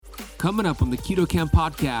Coming up on the Keto Camp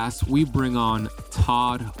podcast, we bring on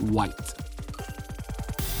Todd White.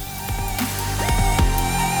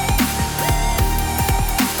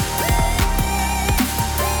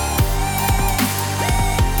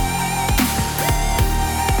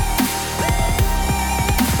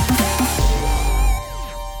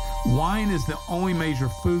 Wine is the only major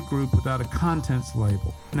food group without a contents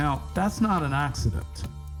label. Now, that's not an accident.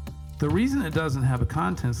 The reason it doesn't have a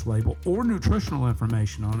contents label or nutritional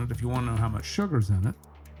information on it, if you want to know how much sugar's in it,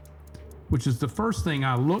 which is the first thing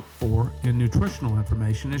I look for in nutritional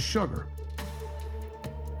information, is sugar.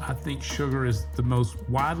 I think sugar is the most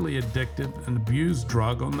widely addictive and abused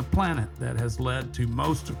drug on the planet that has led to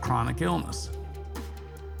most of chronic illness.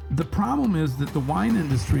 The problem is that the wine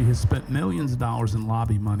industry has spent millions of dollars in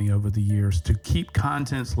lobby money over the years to keep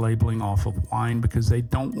contents labeling off of wine because they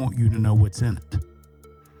don't want you to know what's in it.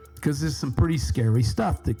 Because there's some pretty scary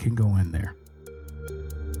stuff that can go in there.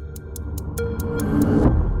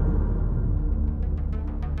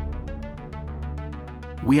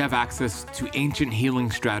 We have access to ancient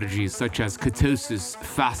healing strategies such as ketosis,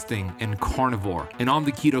 fasting, and carnivore. And on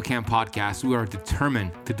the Keto Camp podcast, we are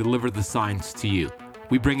determined to deliver the science to you.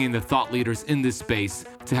 We bring in the thought leaders in this space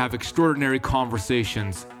to have extraordinary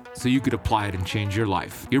conversations so you could apply it and change your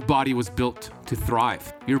life. Your body was built to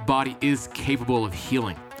thrive. Your body is capable of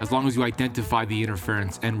healing as long as you identify the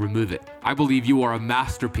interference and remove it. I believe you are a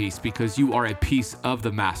masterpiece because you are a piece of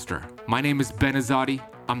the master. My name is Ben Azadi.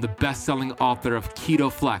 I'm the best-selling author of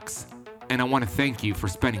Keto Flex, and I want to thank you for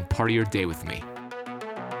spending part of your day with me.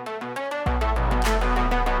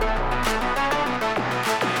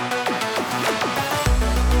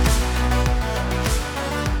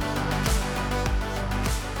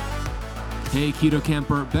 Hey Keto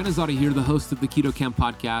Camper, Ben Azadi here, the host of the Keto Camp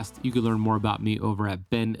podcast. You can learn more about me over at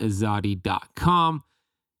benazadi.com.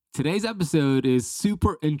 Today's episode is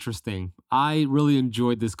super interesting. I really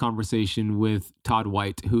enjoyed this conversation with Todd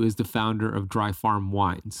White, who is the founder of Dry Farm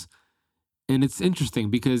Wines. And it's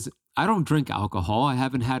interesting because I don't drink alcohol. I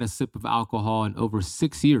haven't had a sip of alcohol in over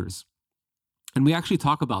 6 years. And we actually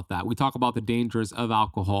talk about that. We talk about the dangers of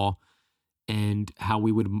alcohol and how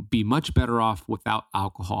we would be much better off without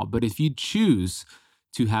alcohol. But if you choose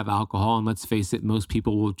to have alcohol, and let's face it, most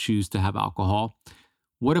people will choose to have alcohol,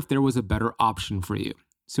 what if there was a better option for you?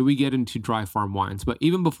 So we get into Dry Farm Wines. But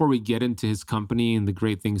even before we get into his company and the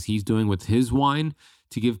great things he's doing with his wine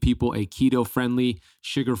to give people a keto-friendly,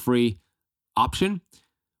 sugar-free option,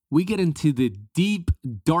 we get into the deep,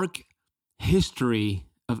 dark history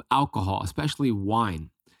of alcohol, especially wine.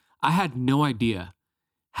 I had no idea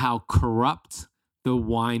how corrupt the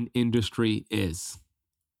wine industry is.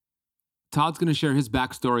 Todd's going to share his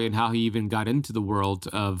backstory and how he even got into the world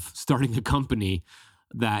of starting a company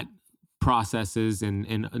that processes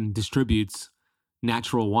and distributes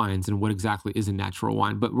natural wines and what exactly is a natural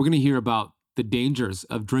wine. But we're going to hear about the dangers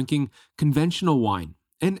of drinking conventional wine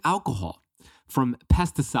and alcohol, from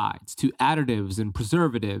pesticides to additives and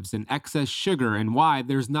preservatives and excess sugar, and why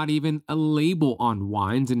there's not even a label on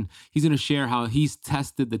wines. And he's going to share how he's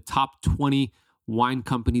tested the top 20 wine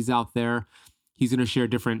companies out there. He's going to share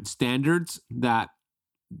different standards that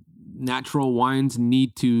natural wines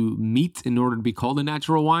need to meet in order to be called a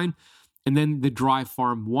natural wine. And then the Dry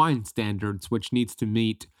Farm Wine standards, which needs to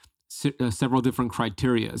meet several different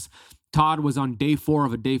criterias. Todd was on day 4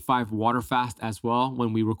 of a day 5 water fast as well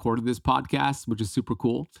when we recorded this podcast, which is super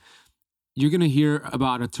cool. You're going to hear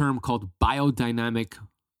about a term called biodynamic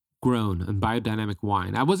grown and biodynamic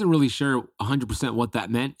wine. I wasn't really sure 100% what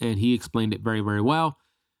that meant, and he explained it very, very well.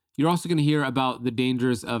 You're also going to hear about the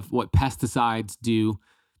dangers of what pesticides do,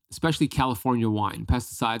 especially California wine.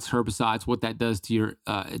 Pesticides, herbicides, what that does to your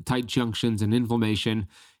tight junctions and inflammation.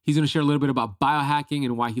 He's going to share a little bit about biohacking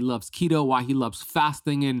and why he loves keto, why he loves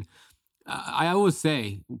fasting. And I always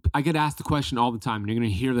say, I get asked the question all the time, and you're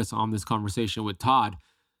going to hear this on this conversation with Todd.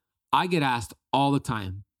 I get asked all the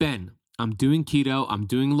time, Ben, I'm doing keto, I'm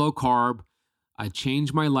doing low carb, I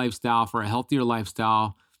changed my lifestyle for a healthier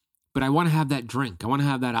lifestyle, but I want to have that drink. I want to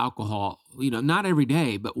have that alcohol, not every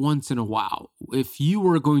day, but once in a while. If you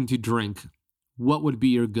were going to drink, what would be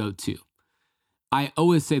your go-to? I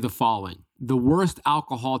always say the following: the worst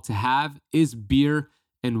alcohol to have is beer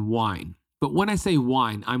and wine. But when I say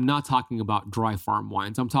wine, I'm not talking about Dry Farm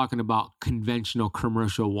wines. I'm talking about conventional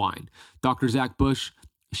commercial wine. Dr. Zach Bush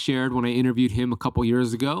shared when I interviewed him a couple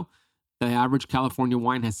years ago, the average California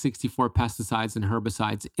wine has 64 pesticides and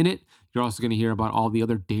herbicides in it. You're also going to hear about all the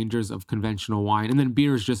other dangers of conventional wine. And then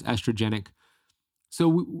beer is just estrogenic.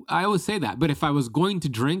 So I always say that. But if I was going to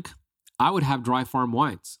drink, I would have Dry Farm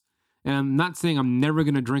wines. And I'm not saying I'm never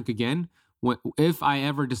going to drink again. If I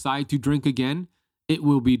ever decide to drink again, it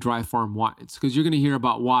will be Dry Farm Wines, because you're going to hear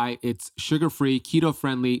about why it's sugar-free,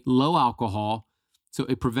 keto-friendly, low alcohol. So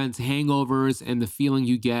it prevents hangovers and the feeling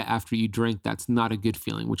you get after you drink. That's not a good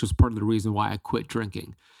feeling, which was part of the reason why I quit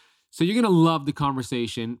drinking. So you're going to love the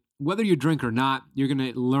conversation. Whether you drink or not, you're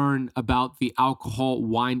going to learn about the alcohol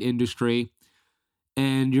wine industry,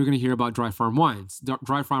 and you're going to hear about Dry Farm Wines.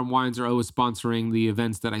 Dry Farm Wines are always sponsoring the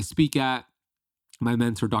events that I speak at. My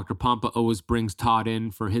mentor, Dr. Pompa, always brings Todd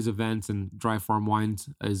in for his events, and Dry Farm Wines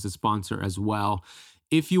is a sponsor as well.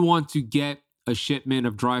 If you want to get a shipment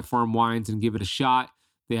of Dry Farm Wines and give it a shot,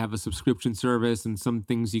 they have a subscription service and some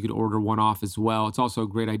things you could order one-off as well. It's also a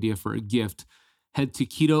great idea for a gift. Head to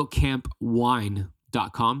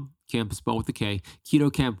ketocampwine.com. Camp is spelled with a K.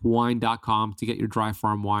 ketocampwine.com to get your Dry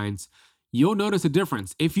Farm Wines. You'll notice a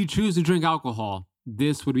difference. If you choose to drink alcohol,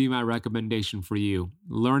 this would be my recommendation for you.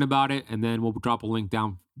 Learn about it, and then we'll drop a link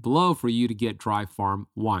down below for you to get Dry Farm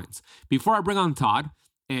Wines. Before I bring on Todd,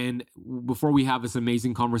 and before we have this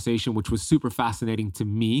amazing conversation, which was super fascinating to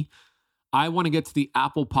me, I want to get to the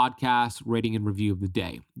Apple Podcast rating and review of the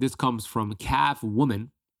day. This comes from Cav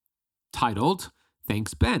Woman, titled,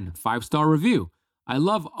 "Thanks, Ben. 5-star review. I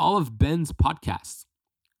love all of Ben's podcasts.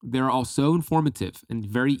 They're all so informative and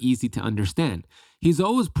very easy to understand. He's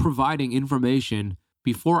always providing information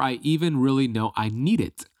before I even really know I need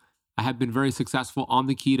it. I have been very successful on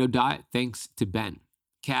the keto diet thanks to Ben."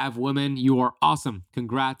 Cav Women, you are awesome.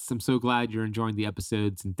 Congrats. I'm so glad you're enjoying the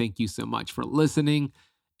episodes, and thank you so much for listening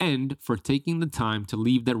and for taking the time to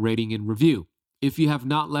leave that rating and review. If you have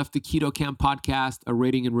not left the Keto Camp podcast a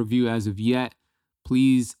rating and review as of yet,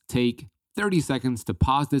 please take 30 seconds to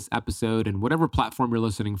pause this episode, and whatever platform you're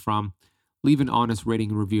listening from, leave an honest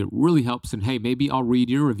rating and review. It really helps, and hey, maybe I'll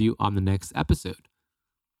read your review on the next episode.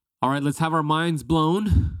 All right, let's have our minds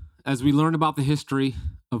blown as we learn about the history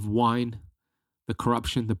of wine, the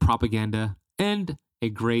corruption, the propaganda, and a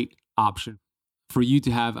great option for you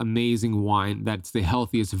to have amazing wine that's the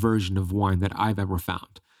healthiest version of wine that I've ever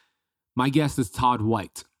found. My guest is Todd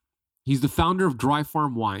White. He's the founder of Dry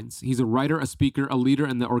Farm Wines. He's a writer, a speaker, a leader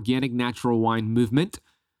in the organic natural wine movement.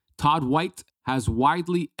 Todd White has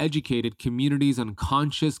widely educated communities on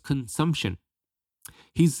conscious consumption.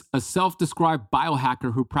 He's a self-described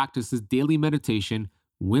biohacker who practices daily meditation,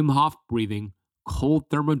 Wim Hof breathing, cold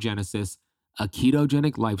thermogenesis, a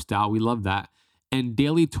ketogenic lifestyle, we love that, and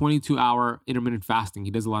daily 22-hour intermittent fasting.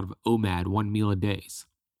 He does a lot of OMAD, 1 meal a day.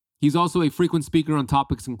 He's also a frequent speaker on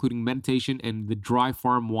topics including meditation and the Dry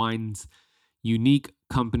Farm Wines' unique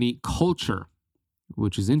company culture,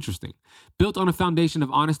 which is interesting. Built on a foundation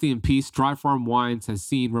of honesty and peace, Dry Farm Wines has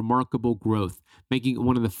seen remarkable growth, making it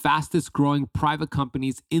one of the fastest growing private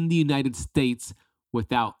companies in the United States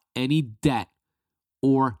without any debt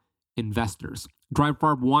or investors. Dry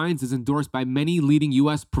Farm Wines is endorsed by many leading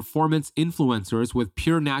U.S. performance influencers with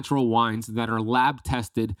pure natural wines that are lab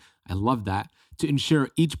tested. I love that. To ensure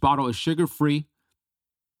each bottle is sugar-free,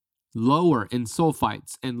 lower in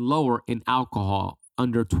sulfites, and lower in alcohol,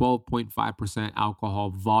 under 12.5% alcohol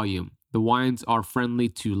volume. The wines are friendly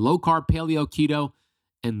to low-carb, paleo, keto,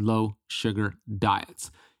 and low-sugar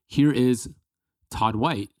diets. Here is Todd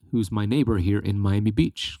White, who's my neighbor here in Miami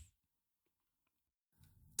Beach.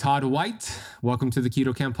 Todd White, welcome to the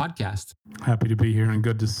Keto Camp podcast. Happy to be here and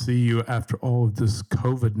good to see you after all of this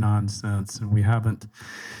COVID nonsense. And we haven't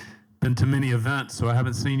been to many events, so I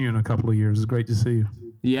haven't seen you in a couple of years. It's great to see you.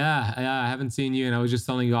 Yeah, I haven't seen you, and I was just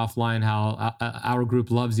telling you offline how our group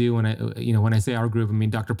loves you. When I say our group, I mean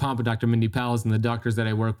Dr. Pompa, Dr. Mindy Pals, and the doctors that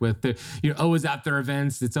I work with. You're always at their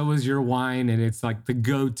events. It's always your wine, and it's like the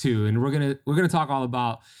go-to. And we're gonna talk all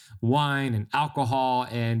about wine and alcohol,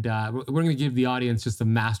 and we're gonna give the audience just a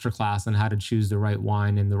masterclass on how to choose the right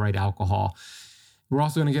wine and the right alcohol. We're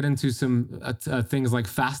also going to get into some things like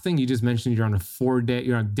fasting. You just mentioned you're on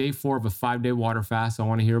day 4 of a 5-day water fast. So I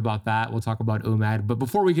want to hear about that. We'll talk about OMAD. But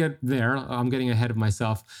before we get there, I'm getting ahead of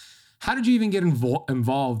myself. How did you even get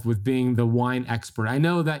involved with being the wine expert? I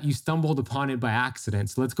know that you stumbled upon it by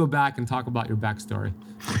accident. So let's go back and talk about your backstory.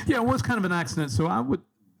 Yeah, it was kind of an accident. So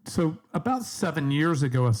about 7 years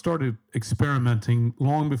ago, I started experimenting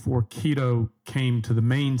long before keto came to the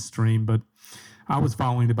mainstream, but I was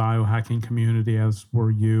following the biohacking community, as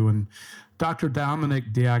were you. And Dr.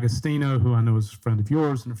 Dominic D'Agostino, who I know is a friend of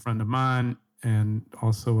yours and a friend of mine, and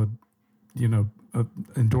also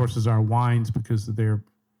endorses our wines because of their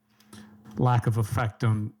lack of effect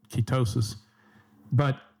on ketosis.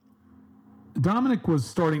 But Dominic was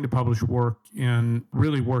starting to publish work he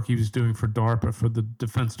was doing for DARPA, for the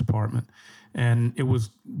Defense Department. And it was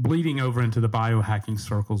bleeding over into the biohacking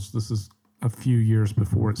circles. This is a few years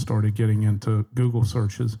before it started getting into Google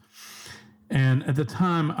searches. And at the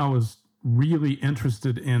time, I was really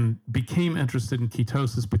became interested in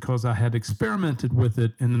ketosis because I had experimented with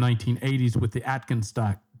it in the 1980s with the Atkins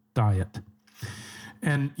diet.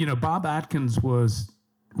 And, Bob Atkins was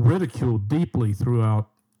ridiculed deeply throughout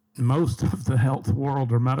most of the health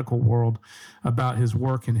world or medical world about his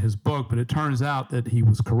work in his book, but it turns out that he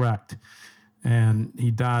was correct. And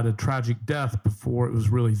he died a tragic death before it was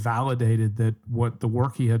really validated that what the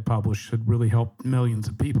work he had published had really helped millions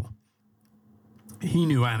of people. He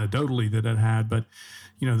knew anecdotally that it had, but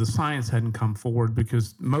the science hadn't come forward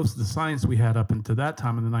because most of the science we had up until that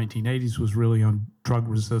time in the 1980s was really on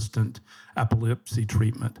drug-resistant epilepsy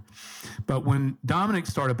treatment. But when Dominic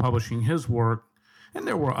started publishing his work, and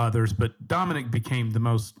there were others, but Dominic became the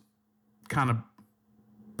most kind of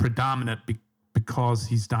predominant because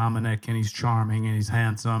he's Dominic and he's charming and he's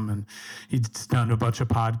handsome and he's done a bunch of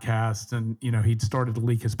podcasts and, he'd started to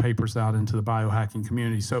leak his papers out into the biohacking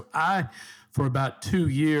community. So I, for about 2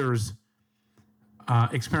 years,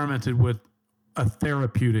 experimented with a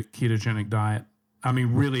therapeutic ketogenic diet. I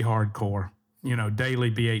mean, really hardcore,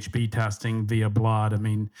 daily BHB testing via blood. I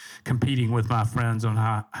mean, competing with my friends on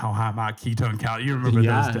how high my ketone count. You remember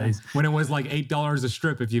those days? When it was like $8 a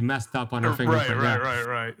strip if you messed up on your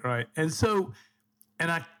fingerprint. Right. And so,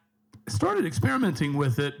 I started experimenting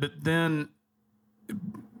with it, but then,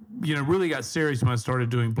 really got serious when I started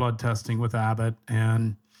doing blood testing with Abbott,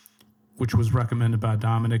 and which was recommended by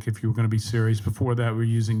Dominic if you were going to be serious. Before that, we were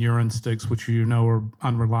using urine sticks, which are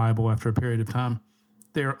unreliable after a period of time.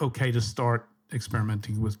 They're okay to start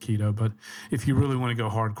experimenting with keto, but if you really want to go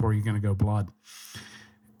hardcore, you're going to go blood.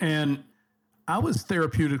 And I was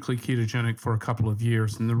therapeutically ketogenic for a couple of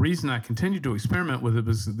years, and the reason I continued to experiment with it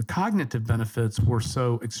was that the cognitive benefits were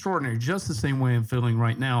so extraordinary, just the same way I'm feeling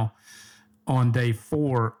right now on day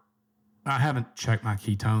 4. I haven't checked my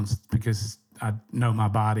ketones because I know my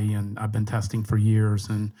body and I've been testing for years,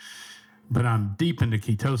 but I'm deep into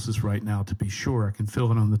ketosis right now to be sure. I can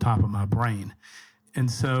feel it on the top of my brain. And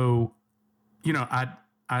so, I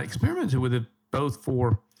experimented with it both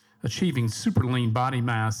for achieving super lean body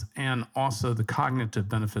mass and also the cognitive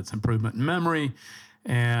benefits, improvement in memory.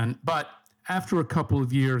 But after a couple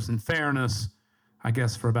of years, in fairness, I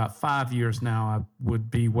guess for about 5 years now, I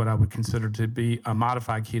would be what I would consider to be a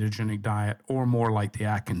modified ketogenic diet or more like the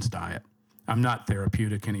Atkins diet. I'm not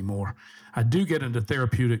therapeutic anymore. I do get into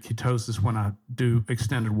therapeutic ketosis when I do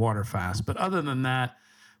extended water fast. But other than that,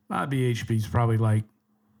 my BHB is probably like,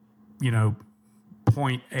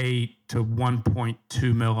 0.8 to 1.2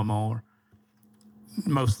 millimolar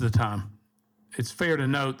most of the time. It's fair to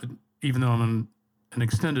note that even though I'm on an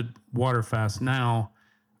extended water fast now,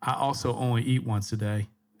 I also only eat once a day.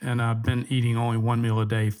 And I've been eating only one meal a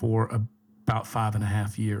day for about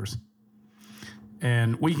 5.5 years.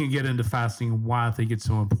 And we can get into fasting and why I think it's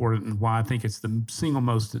so important and why I think it's the single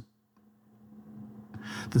most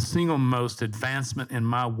advancement in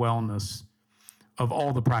my wellness of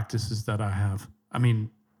all the practices that I have. I mean,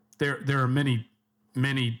 there are many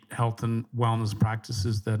health and wellness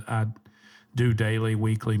practices that I do daily,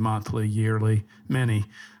 weekly, monthly, yearly, many.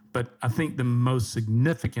 But I think the most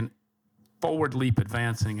significant forward leap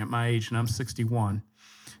advancing at my age, and I'm 61,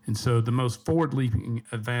 and so the most forward-leaping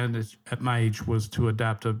advantage at my age was to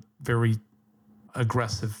adapt a very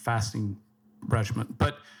aggressive fasting regimen.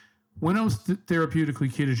 But when I was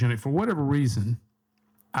therapeutically ketogenic, for whatever reason,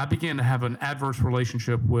 I began to have an adverse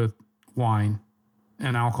relationship with wine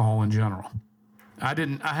and alcohol in general. I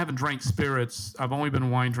haven't drank spirits. I've only been a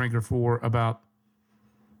wine drinker for about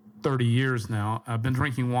 30 years now. I've been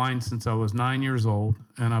drinking wine since I was 9 years old,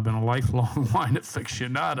 and I've been a lifelong wine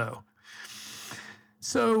aficionado.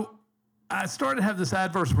 So I started to have this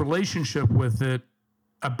adverse relationship with it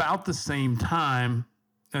about the same time,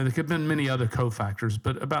 and there could have been many other cofactors,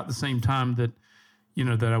 but about the same time that,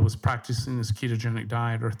 that I was practicing this ketogenic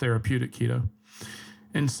diet or therapeutic keto.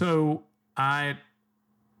 And so I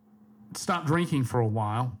stopped drinking for a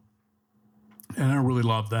while, and I really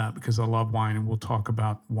love that because I love wine, and we'll talk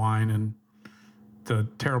about wine and the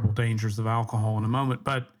terrible dangers of alcohol in a moment.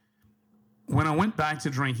 But when I went back to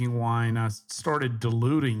drinking wine, I started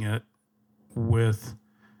diluting it with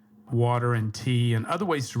water and tea and other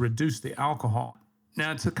ways to reduce the alcohol.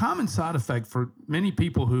 Now, it's a common side effect for many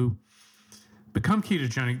people who become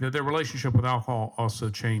ketogenic that their relationship with alcohol also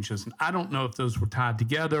changes. And I don't know if those were tied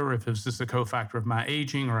together, or if it was just a cofactor of my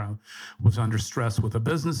aging, or I was under stress with a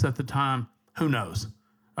business at the time. Who knows?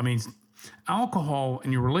 I mean, alcohol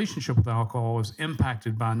and your relationship with alcohol is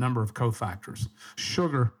impacted by a number of cofactors.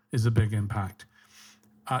 Sugar is a big impact.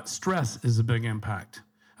 Stress is a big impact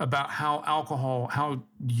about how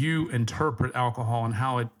you interpret alcohol and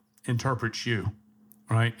how it interprets you.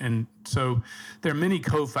 right? And so there are many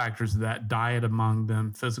cofactors of that, diet among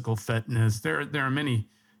them, physical fitness. There are many,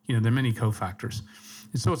 there are many cofactors.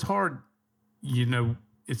 And so it's hard,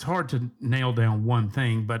 it's hard to nail down one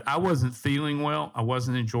thing, but I wasn't feeling well. I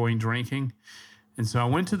wasn't enjoying drinking. And so I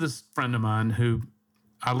went to this friend of mine who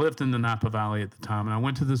I lived in the Napa Valley at the time. And I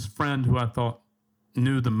went to this friend who I thought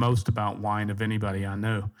knew the most about wine of anybody I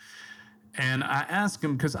knew. And I asked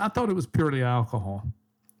him, because I thought it was purely alcohol.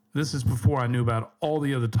 This is before I knew about all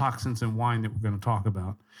the other toxins in wine that we're going to talk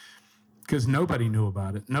about, because nobody knew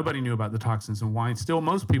about it. Nobody knew about the toxins in wine. Still,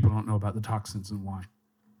 most people don't know about the toxins in wine.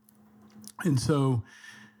 And so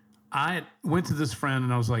I went to this friend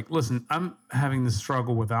and I was like, listen, I'm having this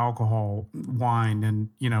struggle with alcohol, wine, and,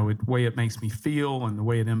 the way it makes me feel and the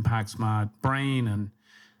way it impacts my brain,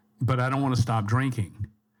 but I don't want to stop drinking.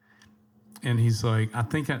 And he's like,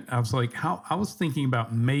 I was like, I was thinking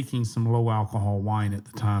about making some low alcohol wine at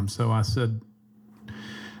the time. So I said,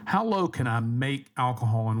 how low can I make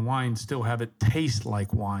alcohol and wine still have it taste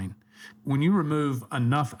like wine? When you remove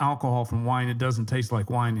enough alcohol from wine, it doesn't taste like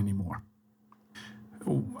wine anymore.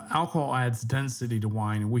 Alcohol adds density to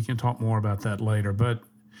wine, and we can talk more about that later. But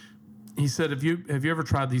he said, have you ever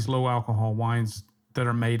tried these low alcohol wines that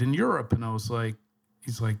are made in Europe? And I was like,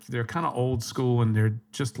 he's like, they're kind of old school and they're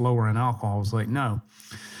just lower in alcohol. I was like, no.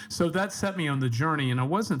 So that set me on the journey. And I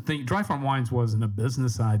wasn't thinking, dry farm wines wasn't a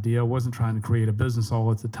business idea. I wasn't trying to create a business all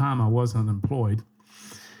at the time. I was unemployed.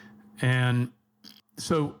 And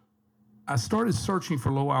so I started searching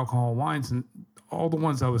for low alcohol wines, and all the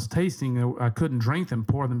ones I was tasting, I couldn't drink them,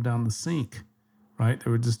 pour them down the sink, right? They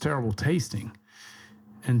were just terrible tasting.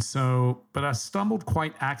 And so, but I stumbled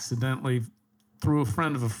quite accidentally through a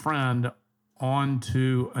friend of a friend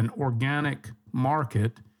onto an organic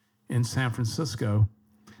market in San Francisco.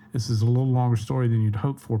 This is a little longer story than you'd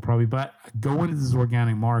hope for probably, but I go into this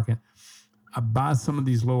organic market, I buy some of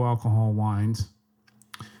these low alcohol wines,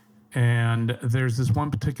 and there's this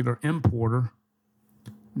one particular importer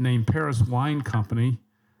named Paris Wine Company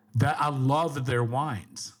that I loved their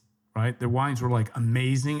wines, right? Their wines were like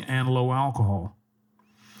amazing and low alcohol.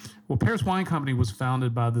 Well, Paris Wine Company was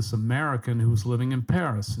founded by this American who was living in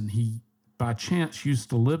Paris, and he, by chance, used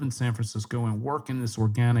to live in San Francisco and work in this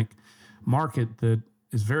organic market that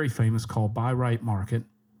is very famous called Buy Right Market.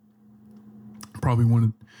 Probably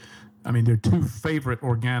there are two favorite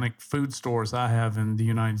organic food stores I have in the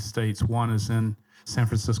United States. One is in San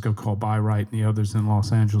Francisco called Buy Right, and the other's in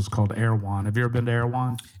Los Angeles called Erewhon. Have you ever been to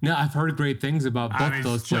Erewhon? No, I've heard great things about both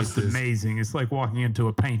those places. It's just amazing. It's like walking into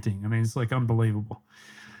a painting. It's like unbelievable.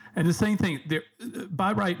 And the same thing,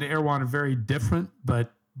 Buy Right and Erewhon are very different,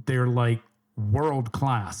 but they're like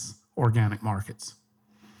world-class organic markets,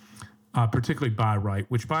 particularly Buy Right,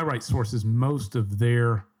 which Buy Right sources most of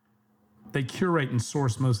they curate and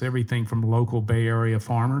source most everything from local Bay Area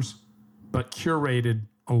farmers, but curated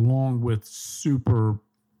along with super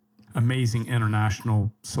amazing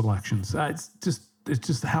international selections. It's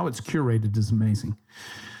just how it's curated is amazing.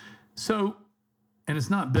 So, and it's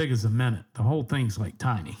not big as a minute. The whole thing's like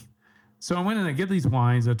tiny. So I went in and I get these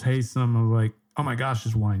wines, I taste them, I'm like, oh my gosh,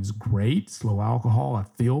 this wine's great, it's low alcohol, I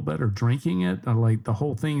feel better drinking it. The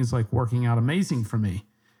whole thing is like working out amazing for me.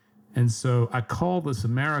 And so I call this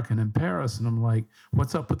American in Paris and I'm like,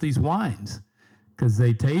 what's up with these wines? Because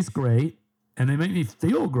they taste great and they make me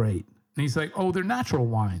feel great. And he's like, oh, they're natural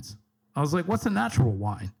wines. I was like, what's a natural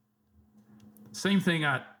wine? Same thing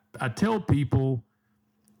I tell people,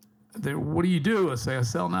 what do you do? I say, I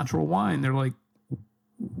sell natural wine. They're like,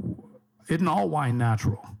 isn't all wine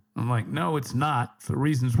natural? I'm like, no, it's not, for the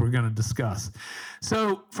reasons we're going to discuss.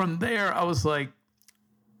 So from there, I was like,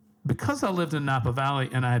 because I lived in Napa Valley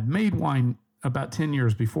and I had made wine about 10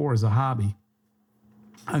 years before as a hobby,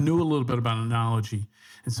 I knew a little bit about enology.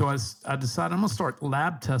 And so I decided I'm going to start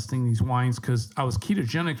lab testing these wines because I was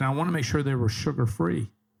ketogenic and I want to make sure they were sugar-free.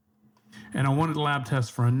 And I wanted to lab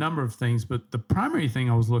test for a number of things, but the primary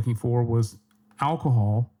thing I was looking for was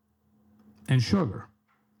alcohol and sugar.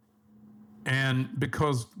 And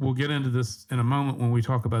because we'll get into this in a moment when we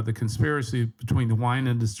talk about the conspiracy between the wine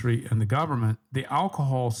industry and the government, the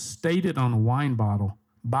alcohol stated on a wine bottle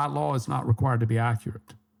by law is not required to be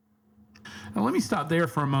accurate. Now, let me stop there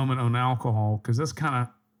for a moment on alcohol, because that's kind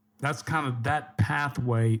of that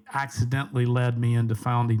pathway accidentally led me into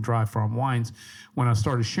founding Dry Farm Wines. When I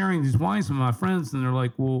started sharing these wines with my friends, and they're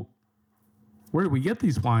like, well, where do we get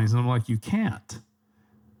these wines? And I'm like, you can't,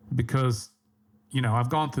 because I've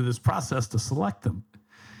gone through this process to select them.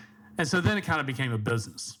 And so then it kind of became a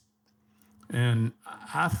business. And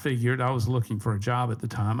I was looking for a job at the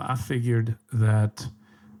time. I figured that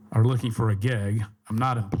are looking for a gig. I'm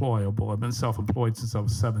not employable. I've been self-employed since I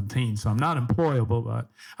was 17, so I'm not employable, but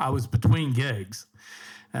I was between gigs.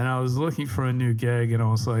 And I was looking for a new gig, and I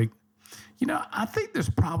was like, I think there's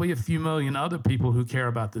probably a few million other people who care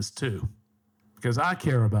about this too, because I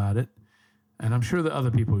care about it, and I'm sure there are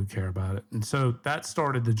other people who care about it. And so that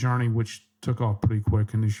started the journey, which took off pretty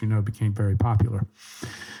quick, and as you know, became very popular.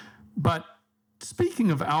 But speaking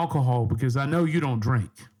of alcohol, because I know you don't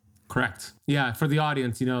drink. Correct. Yeah, for the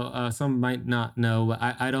audience, some might not know, but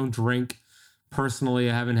I don't drink personally.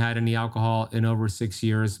 I haven't had any alcohol in over 6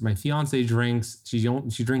 years. My fiance drinks.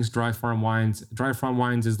 She drinks dry farm wines. Dry farm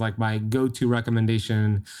wines is like my go-to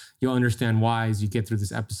recommendation. You'll understand why as you get through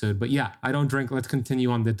this episode. But yeah, I don't drink. Let's continue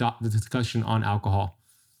on the discussion on alcohol.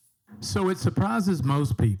 So it surprises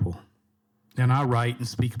most people, and I write and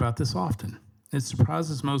speak about this often. It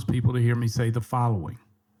surprises most people to hear me say the following,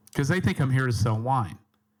 because they think I'm here to sell wine,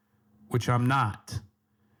 which I'm not.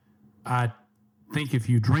 I think if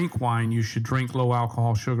you drink wine, you should drink low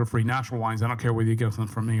alcohol, sugar-free, natural wines. I don't care whether you get them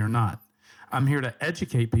from me or not. I'm here to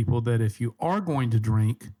educate people that if you are going to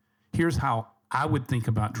drink, here's how I would think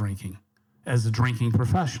about drinking as a drinking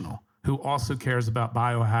professional who also cares about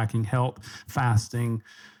biohacking, health, fasting,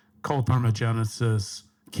 cold thermogenesis,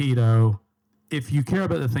 keto. If you care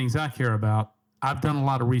about the things I care about, I've done a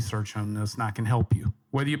lot of research on this and I can help you.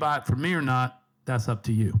 Whether you buy it from me or not, that's up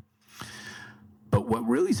to you. But what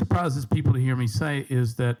really surprises people to hear me say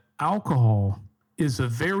is that alcohol is a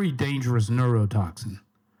very dangerous neurotoxin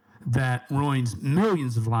that ruins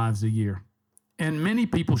millions of lives a year. And many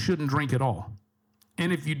people shouldn't drink at all.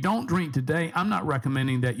 And if you don't drink today, I'm not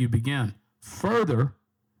recommending that you begin. Further,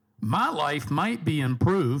 my life might be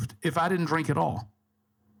improved if I didn't drink at all.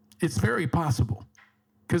 It's very possible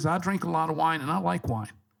because I drink a lot of wine and I like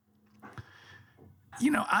wine.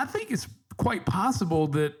 I think it's quite possible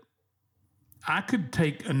that I could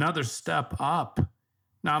take another step up.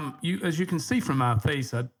 Now, as you can see from my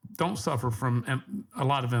face, I don't suffer from a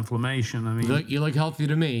lot of inflammation. I mean, you look healthy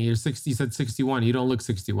to me. You're 60. You said 61. You don't look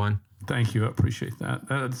 61. Thank you. I appreciate that.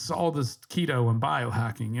 It's all this keto and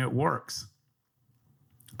biohacking. It works.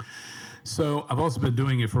 So I've also been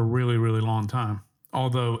doing it for a really, really long time.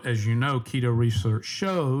 Although, as you know, keto research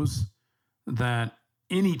shows that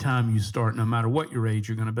anytime you start, no matter what your age,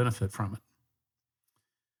 you're going to benefit from it.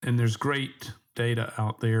 And there's great data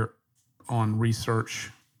out there on research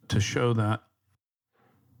to show that.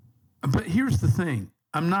 But here's the thing.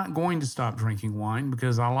 I'm not going to stop drinking wine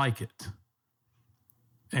because I like it.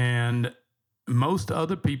 And most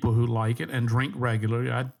other people who like it and drink regularly,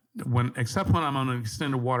 except when I'm on an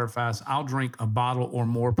extended water fast, I'll drink a bottle or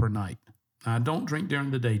more per night. I don't drink during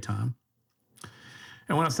the daytime.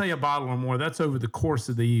 And when I say a bottle or more, that's over the course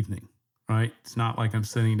of the evening. Right? It's not like I'm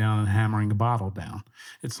sitting down and hammering a bottle down.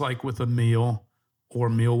 It's like with a meal or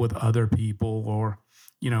meal with other people or,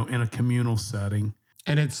 in a communal setting.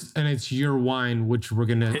 And it's your wine, which we're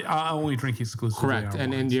going to... I only drink exclusively. Correct.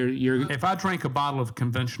 And you're... If I drank a bottle of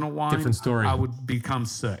conventional wine, different story. I would become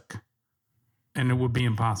sick and it would be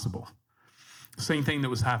impossible. Same thing that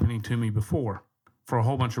was happening to me before for a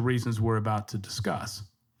whole bunch of reasons we're about to discuss.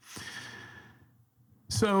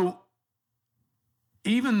 So...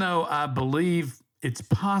 even though I believe it's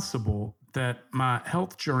possible that my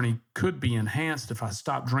health journey could be enhanced if I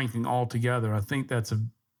stop drinking altogether, I think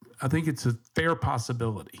it's a fair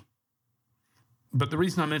possibility. But the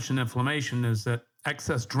reason I mention inflammation is that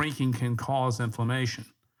excess drinking can cause inflammation,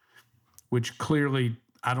 which clearly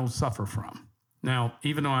I don't suffer from. Now,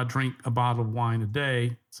 even though I drink a bottle of wine a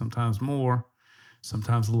day, sometimes more,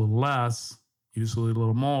 sometimes a little less, usually a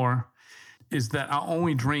little more, is that I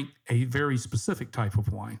only drink a very specific type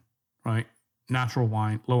of wine, right? Natural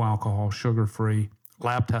wine, low alcohol, sugar-free,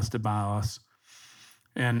 lab tested by us.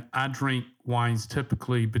 And I drink wines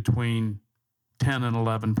typically between 10 and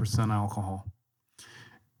 11% alcohol.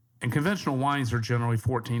 And conventional wines are generally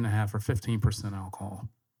 14.5 or 15% alcohol.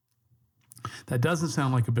 That doesn't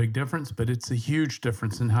sound like a big difference, but it's a huge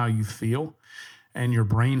difference in how you feel and your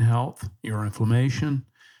brain health, your inflammation,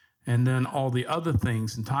 and then all the other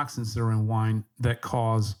things and toxins that are in wine that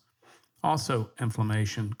cause also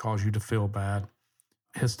inflammation, cause you to feel bad,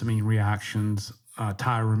 histamine reactions,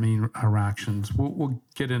 tyramine reactions. We'll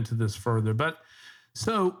get into this further. But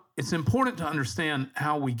so it's important to understand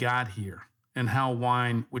how we got here and how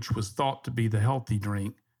wine, which was thought to be the healthy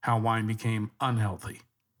drink, how wine became unhealthy.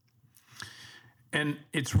 And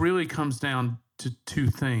it really comes down to two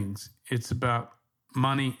things. It's about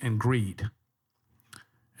money and greed.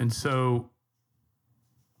 And so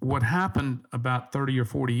what happened about 30 or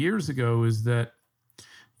 40 years ago is that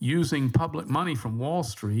using public money from Wall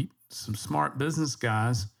Street, some smart business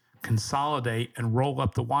guys consolidate and roll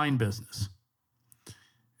up the wine business.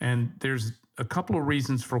 And there's a couple of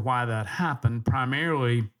reasons for why that happened.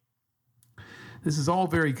 Primarily, this is all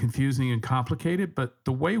very confusing and complicated, but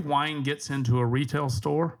the way wine gets into a retail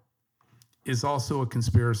store is also a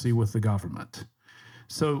conspiracy with the government.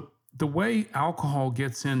 So the way alcohol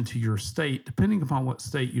gets into your state, depending upon what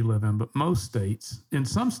state you live in, but most states, in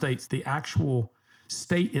some states, the actual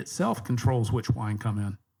state itself controls which wine come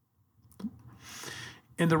in.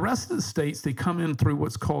 In the rest of the states, they come in through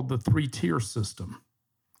what's called the 3-tier system,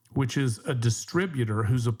 which is a distributor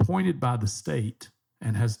who's appointed by the state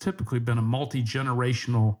and has typically been a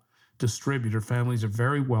multi-generational distributor. Families are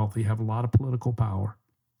very wealthy, have a lot of political power.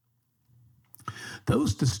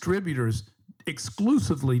 Those distributors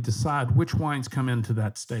exclusively decide which wines come into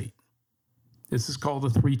that state. This is called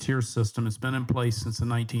the 3-tier system. It's been in place since the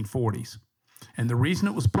 1940s. And the reason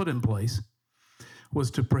it was put in place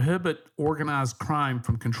was to prohibit organized crime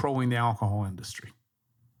from controlling the alcohol industry.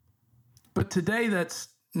 But today, that's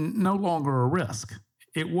no longer a risk.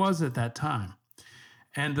 It was at that time.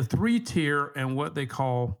 And the 3-tier and what they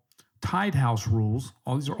call tied house rules,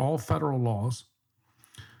 these are all federal laws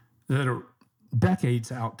that are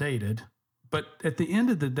decades outdated. But at the end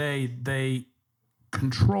of the day, they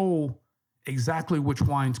control exactly which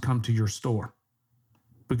wines come to your store,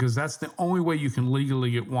 because that's the only way you can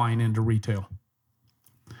legally get wine into retail.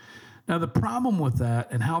 Now, the problem with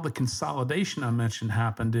that and how the consolidation I mentioned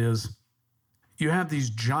happened is you have these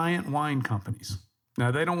giant wine companies.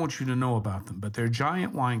 Now, they don't want you to know about them, but they're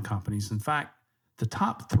giant wine companies. In fact, the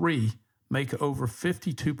top 3 make over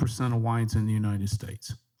 52% of wines in the United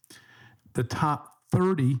States. The top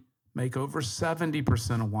 30 make over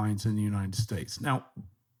 70% of wines in the United States. Now,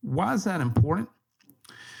 why is that important?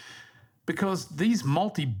 Because these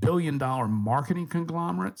multi-billion-dollar marketing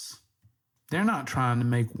conglomerates, they're not trying to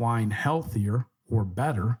make wine healthier or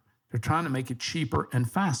better. They're trying to make it cheaper and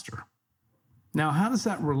faster. Now, how does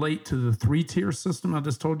that relate to the 3-tier system I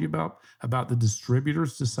just told you about the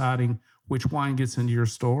distributors deciding which wine gets into your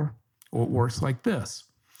store? Well, it works like this.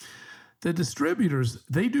 The distributors,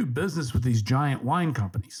 they do business with these giant wine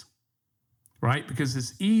companies, right? Because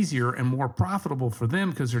it's easier and more profitable for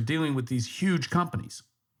them because they're dealing with these huge companies.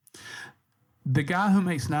 The guy who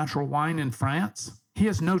makes natural wine in France, he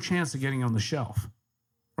has no chance of getting on the shelf,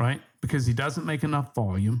 right? Because he doesn't make enough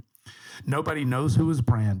volume. Nobody knows who his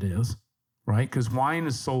brand is, right? Because wine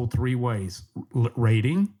is sold 3 ways: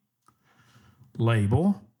 rating,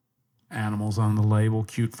 label, animals on the label,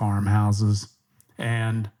 cute farmhouses,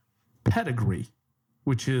 and pedigree,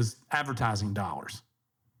 which is advertising dollars,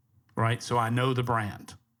 right? So I know the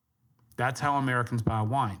brand. That's how Americans buy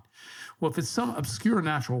wine. Well, if it's some obscure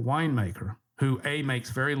natural winemaker who A, makes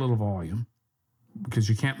very little volume, because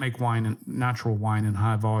you can't make natural wine in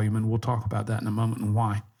high volume, and we'll talk about that in a moment and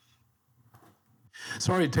why.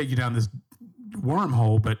 Sorry to take you down this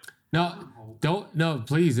wormhole, but No,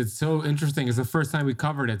 please. It's so interesting. It's the first time we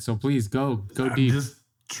covered it, so please go deep. Just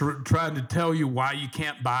trying to tell you why you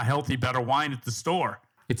can't buy healthy, better wine at the store.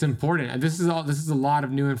 It's important. And this is a lot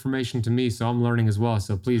of new information to me, so I'm learning as well.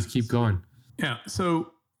 So please keep going. Yeah.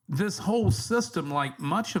 So this whole system, like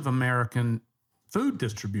much of American food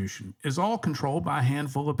distribution, is all controlled by a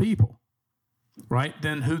handful of people, right?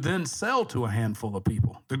 Who then sell to a handful of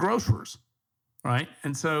people, the grocers, right?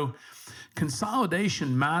 And so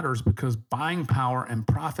consolidation matters because buying power and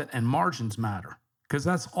profit and margins matter, because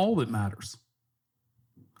that's all that matters.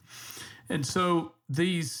 And so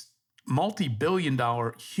these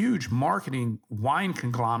multi-billion-dollar huge marketing wine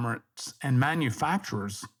conglomerates and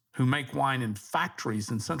manufacturers who make wine in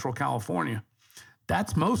factories in Central California,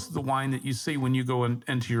 that's most of the wine that you see when you go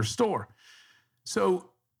into your store.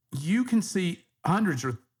 So you can see hundreds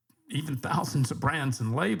or even thousands of brands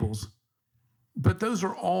and labels, but those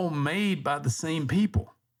are all made by the same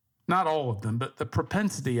people. Not all of them, but the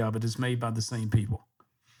propensity of it is made by the same people.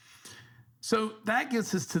 So that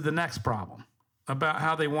gets us to the next problem about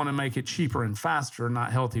how they want to make it cheaper and faster,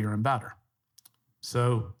 not healthier and better.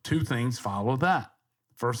 So 2 things follow that.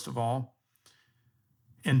 First of all,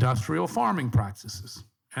 industrial farming practices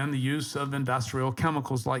and the use of industrial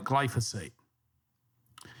chemicals like glyphosate.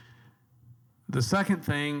 The second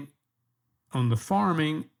thing on the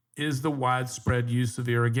farming is the widespread use of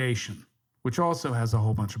irrigation, which also has a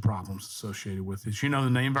whole bunch of problems associated with it. You know, the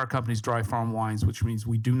name of our company is Dry Farm Wines, which means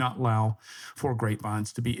we do not allow for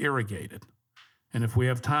grapevines to be irrigated. And if we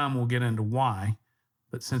have time, we'll get into why.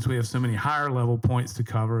 But since we have so many higher level points to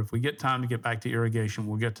cover, if we get time to get back to irrigation,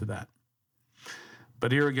 we'll get to that.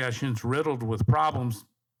 But irrigation is riddled with problems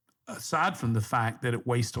aside from the fact that it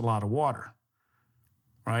wastes a lot of water,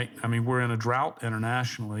 right? I mean, we're in a drought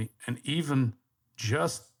internationally, and even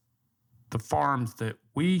just the farms that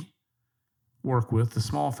we work with, the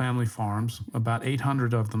small family farms, about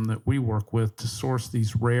 800 of them that we work with to source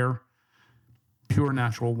these rare, pure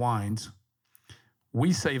natural wines,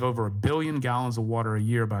 we save over 1 billion gallons of water a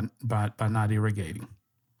year by not irrigating.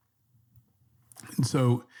 And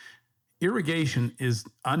so irrigation is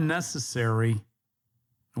unnecessary.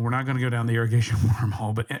 And we're not going to go down the irrigation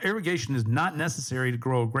wormhole, but irrigation is not necessary to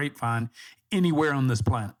grow a grapevine anywhere on this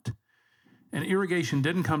planet. And irrigation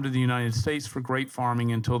didn't come to the United States for grape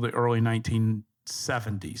farming until the early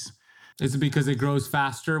 1970s. Is it because it grows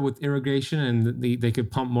faster with irrigation and they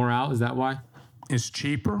could pump more out? Is that why? It's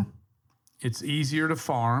cheaper. It's easier to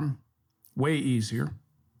farm, way easier.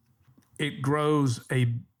 It grows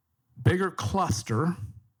a bigger cluster,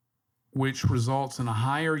 which results in a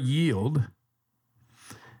higher yield.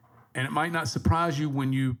 And it might not surprise you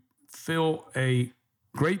when you fill a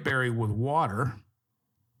grapeberry with water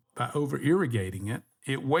by over-irrigating it,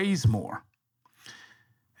 it weighs more.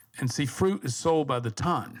 And see, fruit is sold by the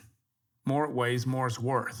ton. More it weighs, more it's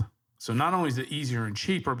worth. So not only is it easier and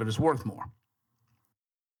cheaper, but it's worth more.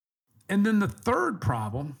 And then the third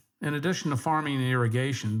problem, in addition to farming and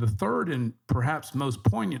irrigation, the third and perhaps most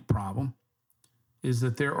poignant problem is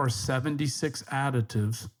that there are 76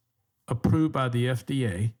 additives approved by the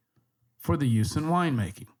FDA for the use in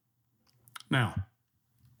winemaking. Now,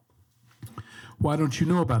 why don't you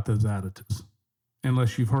know about those additives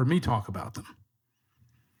unless you've heard me talk about them?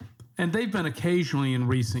 And they've been occasionally in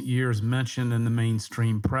recent years mentioned in the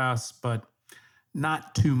mainstream press, but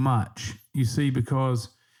not too much. You see, because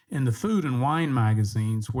in the food and wine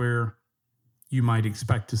magazines where you might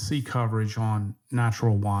expect to see coverage on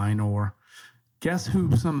natural wine, or guess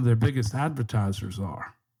who some of their biggest advertisers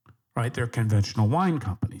are, right? They're conventional wine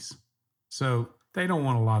companies. So they don't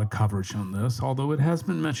want a lot of coverage on this, although it has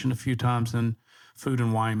been mentioned a few times in food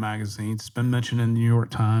and wine magazines. It's been mentioned in the New York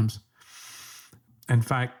Times. In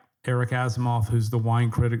fact, Eric Asimov, who's the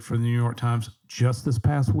wine critic for the New York Times, just this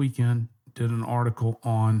past weekend did an article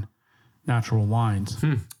on natural wines.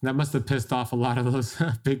 That must have pissed off a lot of those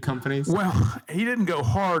big companies. Well, he didn't go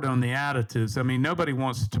hard on the additives. I mean, nobody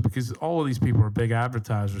wants to, because all of these people are big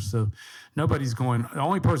advertisers. So nobody's going, the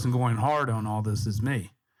only person going hard on all this is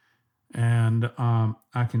me. And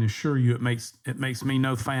I can assure you it makes me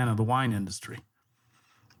no fan of the wine industry,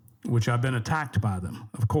 which I've been attacked by them,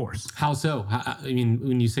 of course. How so? I mean,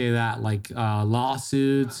 when you say that, like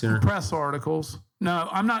lawsuits or press articles. No,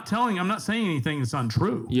 I'm not saying anything that's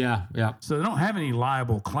untrue. Yeah. So they don't have any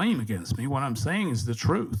liable claim against me. What I'm saying is the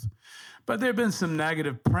truth. But there have been some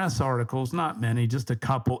negative press articles, not many, just a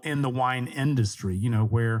couple in the wine industry,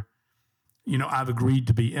 where, I've agreed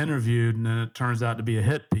to be interviewed and then it turns out to be a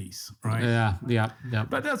hit piece, right? Yeah.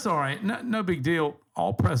 But that's all right. No big deal.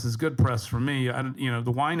 All press is good press for me.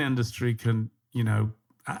 The wine industry can,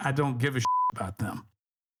 I don't give a shit about them.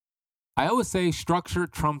 I always say structure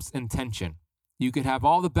trumps intention. You could have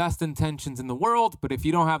all the best intentions in the world, but if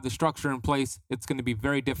you don't have the structure in place, it's going to be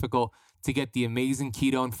very difficult to get the amazing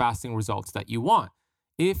keto and fasting results that you want.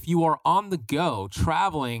 If you are on the go,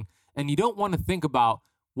 traveling, and you don't want to think about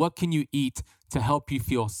what can you eat to help you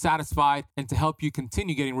feel satisfied and to help you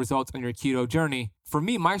continue getting results on your keto journey, for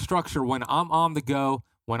me, my structure when I'm on the go,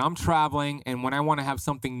 when I'm traveling, and when I want to have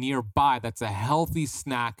something nearby that's a healthy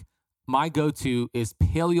snack, my go-to is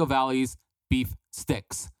Paleo Valley's beef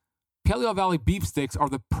sticks. Paleo Valley beef sticks are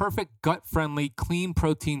the perfect gut-friendly, clean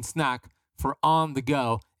protein snack for on the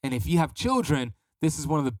go. And if you have children, this is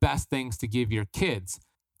one of the best things to give your kids.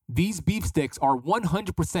 These beef sticks are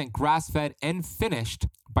 100% grass-fed and finished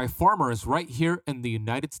by farmers right here in the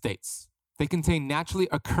United States. They contain naturally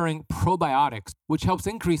occurring probiotics, which helps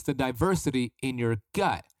increase the diversity in your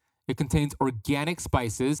gut. It contains organic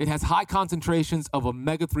spices. It has high concentrations of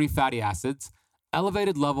omega-3 fatty acids,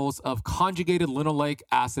 elevated levels of conjugated linoleic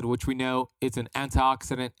acid, which we know is an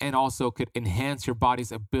antioxidant and also could enhance your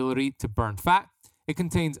body's ability to burn fat. It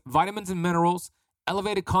contains vitamins and minerals,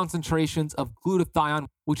 elevated concentrations of glutathione,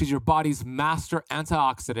 which is your body's master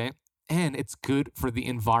antioxidant, and it's good for the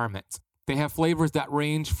environment. They have flavors that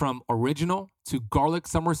range from original to garlic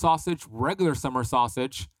summer sausage, regular summer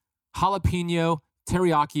sausage, jalapeno,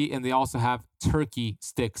 teriyaki, and they also have turkey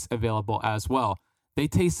sticks available as well. They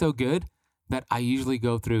taste so good that I usually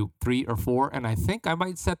go through 3 or 4, and I think I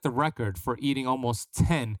might set the record for eating almost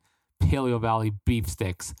 10 Paleo Valley beef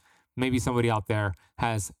sticks. Maybe somebody out there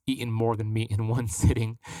has eaten more than me in one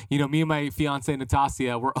sitting. Me and my fiance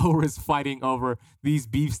Natasha, we're always fighting over these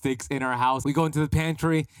beef sticks in our house. We go into the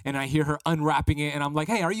pantry and I hear her unwrapping it and I'm like,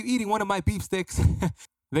 hey, are you eating one of my beef sticks?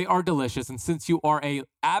 They are delicious. And since you are an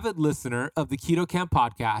avid listener of the Keto Camp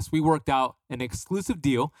podcast, we worked out an exclusive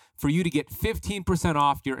deal for you to get 15%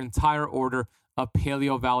 off your entire order of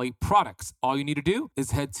Paleo Valley products. All you need to do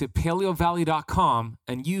is head to paleovalley.com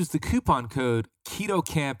and use the coupon code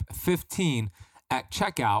KetoCamp15 at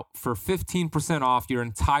checkout for 15% off your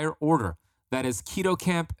entire order. That is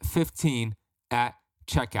KetoCamp15 at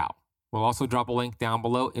checkout. We'll also drop a link down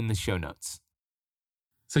below in the show notes.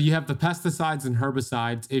 So you have the pesticides and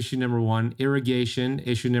herbicides, issue number 1, irrigation,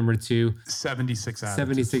 issue number 2. 76 additives.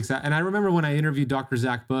 76. And I remember when I interviewed Dr.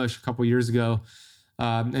 Zach Bush a couple years ago,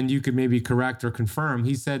 and you could maybe correct or confirm,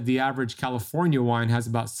 he said the average California wine has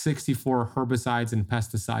about 64 herbicides and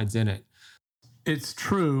pesticides in it. It's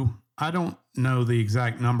true. I don't know the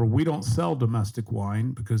exact number. We don't sell domestic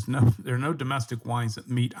wine because there are no domestic wines that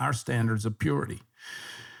meet our standards of purity.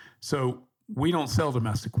 So we don't sell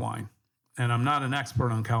domestic wine. And I'm not an expert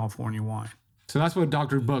on California wine. So that's what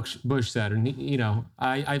Dr. Bush said. And,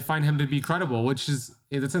 I find him to be credible, it's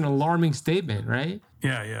an alarming statement, right?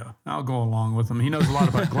 Yeah. I'll go along with him. He knows a lot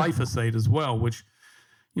about glyphosate as well, which,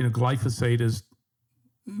 glyphosate is,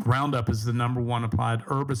 Roundup is the number one applied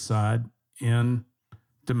herbicide in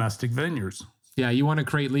domestic vineyards. Yeah, you want to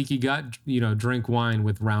create leaky gut, drink wine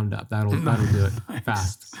with Roundup. That'll do it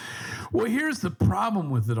fast. Well, here's the problem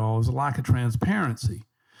with it all is a lack of transparency.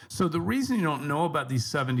 So the reason you don't know about these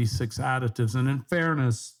 76 additives, and in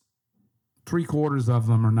fairness, 3/4 of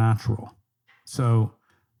them are natural. So,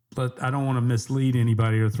 but I don't want to mislead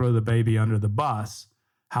anybody or throw the baby under the bus.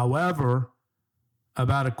 However,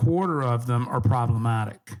 about 1/4 of them are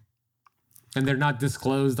problematic. And they're not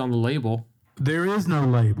disclosed on the label. There is no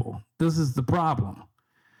label. This is the problem.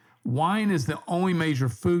 Wine is the only major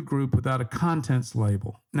food group without a contents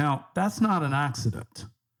label. Now, that's not an accident.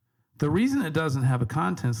 The reason it doesn't have a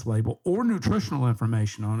contents label or nutritional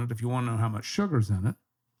information on it, if you want to know how much sugar's in it,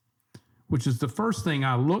 which is the first thing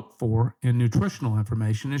I look for in nutritional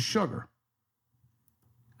information, is sugar.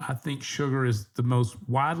 I think sugar is the most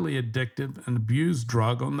widely addictive and abused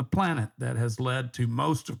drug on the planet that has led to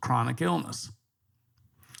most of chronic illness.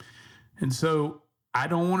 And so I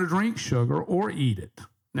don't want to drink sugar or eat it.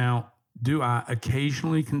 Now, do I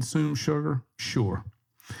occasionally consume sugar? Sure.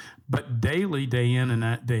 But daily, day in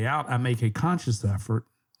and day out, I make a conscious effort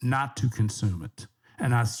not to consume it.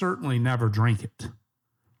 And I certainly never drink it.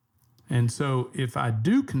 And so if I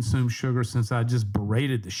do consume sugar, since I just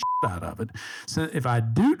berated the shit out of it, so if I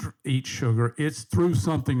do eat sugar, it's through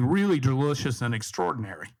something really delicious and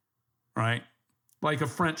extraordinary, right? Like a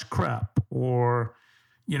French crepe or,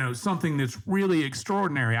 something that's really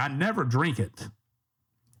extraordinary. I never drink it.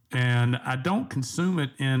 And I don't consume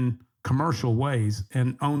it in commercial ways,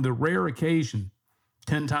 and on the rare occasion,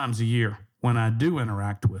 10 times a year, when I do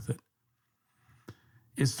interact with it,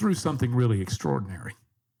 it's through something really extraordinary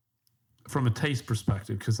from a taste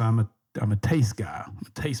perspective, because I'm a taste guy, I'm a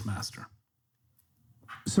taste master.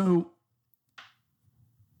 So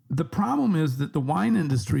the problem is that the wine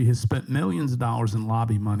industry has spent millions of dollars in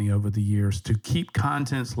lobby money over the years to keep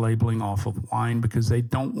contents labeling off of wine because they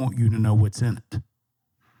don't want you to know what's in it.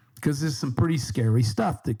 Because there's some pretty scary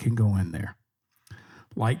stuff that can go in there,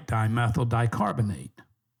 like dimethyl dicarbonate,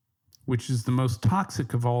 which is the most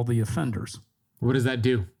toxic of all the offenders. What does that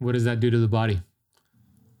do? What does that do to the body?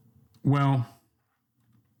 Well,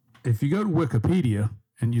 if you go to Wikipedia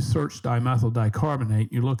and you search dimethyl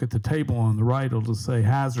dicarbonate, you look at the table on the right, it'll say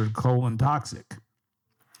hazard, toxic.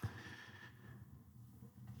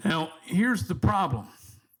 Now, here's the problem.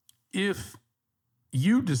 If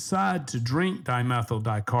you decide to drink dimethyl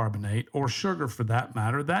dicarbonate, or sugar for that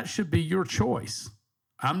matter, that should be your choice.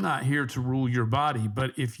 I'm not here to rule your body,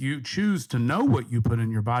 but if you choose to know what you put in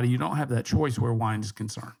your body, you don't have that choice where wine is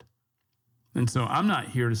concerned. And so I'm not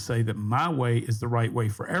here to say that my way is the right way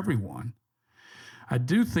for everyone. I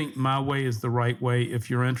do think my way is the right way if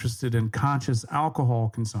you're interested in conscious alcohol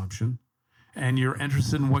consumption and you're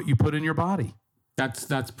interested in what you put in your body.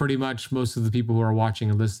 That's pretty much most of the people who are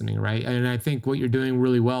watching and listening, right? And I think what you're doing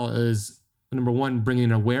really well is, number one,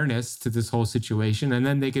 bringing awareness to this whole situation, and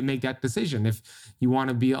then they can make that decision. If you want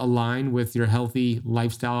to be aligned with your healthy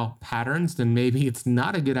lifestyle patterns, then maybe it's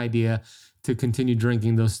not a good idea to continue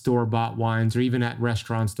drinking those store-bought wines, or even at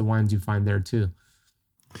restaurants, the wines you find there too.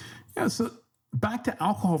 Yeah, so back to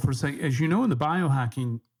alcohol for a second. As you know, in the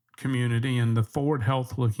biohacking community and the forward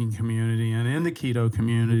health looking community and in the keto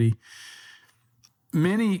community,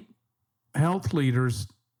 many health leaders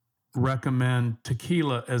recommend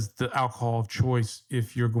tequila as the alcohol of choice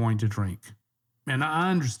if you're going to drink. And I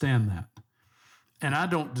understand that. And I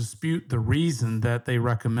don't dispute the reason that they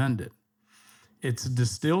recommend it. It's a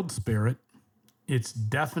distilled spirit. It's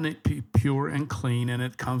definitely pure and clean, and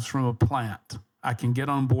it comes from a plant. I can get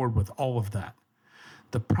on board with all of that.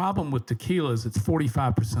 The problem with tequila is it's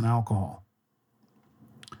 45% alcohol.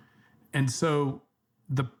 And so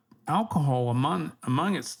the alcohol,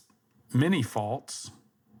 among its many faults,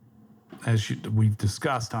 as we've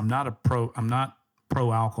discussed, I'm not pro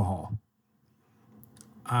alcohol.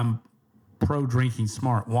 I'm pro drinking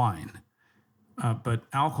smart wine. But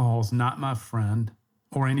alcohol is not my friend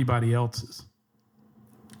or anybody else's.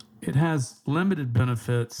 It has limited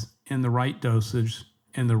benefits in the right dosage,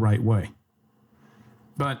 in the right way.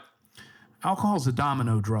 But alcohol is a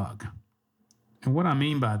domino drug. And what I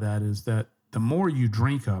mean by that is that the more you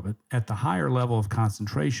drink of it at the higher level of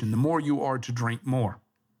concentration, the more you are to drink more.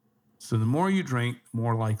 So the more you drink, the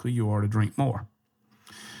more likely you are to drink more.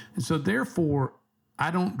 And so therefore,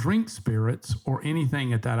 I don't drink spirits or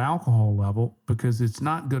anything at that alcohol level because it's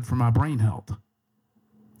not good for my brain health.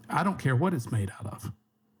 I don't care what it's made out of.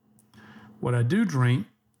 What I do drink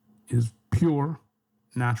is pure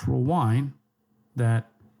natural wine and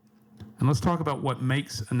let's talk about what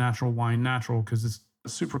makes a natural wine natural, because it's a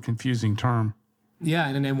super confusing term. Yeah,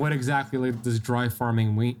 and what exactly does dry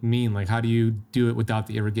farming mean? Like, how do you do it without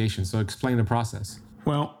the irrigation? So explain the process.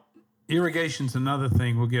 Well, irrigation's another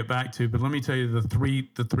thing we'll get back to, but let me tell you the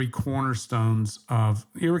three cornerstones of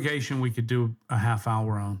irrigation we could do a half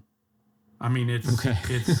hour on. I mean,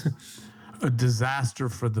 it's a disaster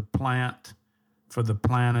for the plant, for the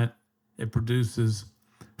planet. It produces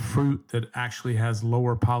fruit that actually has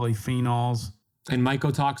lower polyphenols. And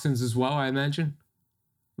mycotoxins as well, I imagine?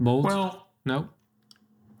 Mold? Well, no?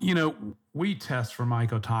 We test for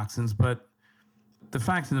mycotoxins, but the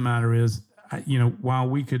fact of the matter is, while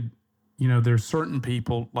we could, there's certain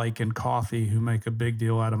people like in coffee who make a big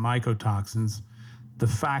deal out of mycotoxins. The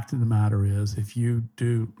fact of the matter is, if you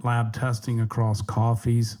do lab testing across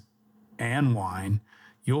coffees and wine,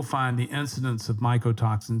 you'll find the incidence of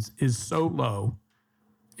mycotoxins is so low,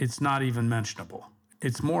 it's not even mentionable.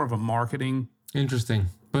 It's more of a marketing. Interesting.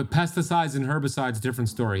 But pesticides and herbicides, different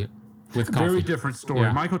story with coffee. Very different story.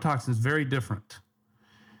 Yeah. Mycotoxins, very different.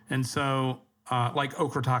 And so, like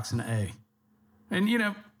ochratoxin A.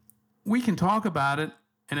 And, we can talk about it,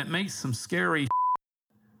 and it makes some scary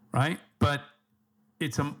right? But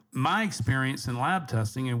it's my experience in lab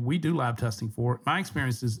testing, and we do lab testing for it. My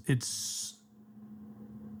experience is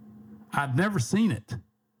I've never seen it,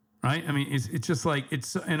 right? I mean, it's just like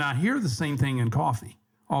and I hear the same thing in coffee,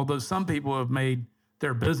 although some people have made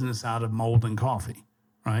their business out of mold in coffee,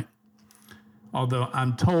 right? Although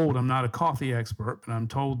I'm told, I'm not a coffee expert, but I'm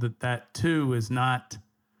told that too is not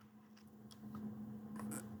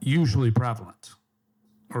usually prevalent.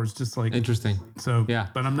 Or it's just like interesting. So yeah,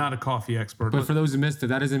 but I'm not a coffee expert. But for those who missed it,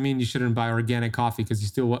 that doesn't mean you shouldn't buy organic coffee, because you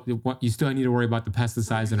still need to worry about the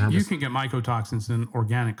pesticides and herbicides. You can get mycotoxins in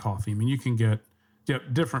organic coffee. I mean, you can get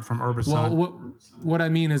different from herbicides. Well, what I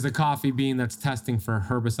mean is a coffee bean that's testing for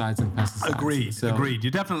herbicides and pesticides. Agreed. You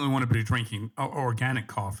definitely want to be drinking organic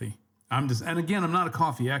coffee. And again, I'm not a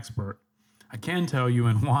coffee expert. I can tell you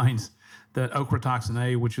in wines that ochratoxin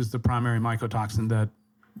A, which is the primary mycotoxin that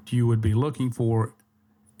you would be looking for,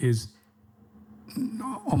 is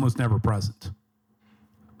almost never present.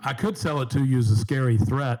 I could sell it to you as a scary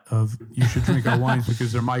threat of you should drink our wines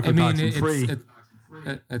because they're mycotoxin free.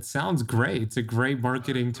 It sounds great. It's a great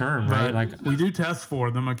marketing term, right? Like we do test for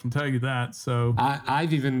them, I can tell you that. So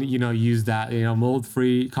I've even used that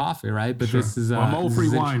mold-free coffee, right? But sure. This is mold-free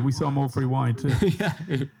wine. We sell mold-free wine too. Yeah,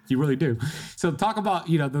 you really do. So talk about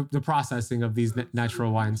the processing of these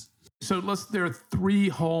natural wines. So there are three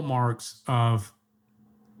hallmarks of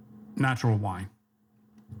natural wine,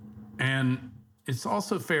 and it's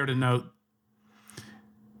also fair to note,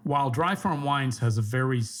 while Dry Farm Wines has a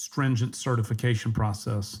very stringent certification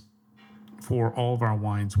process for all of our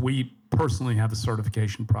wines, we personally have a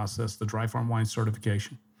certification process, the Dry Farm Wine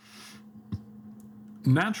certification.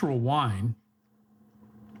 Natural wine,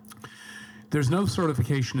 there's no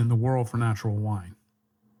certification in the world for natural wine.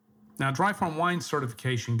 Now, Dry Farm Wine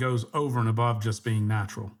certification goes over and above just being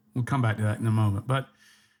natural. We'll come back to that in a moment. But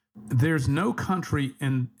there's no country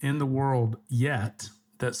in the world yet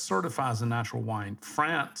that certifies a natural wine.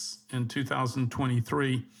 France in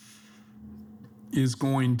 2023 is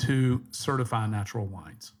going to certify natural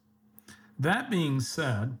wines. That being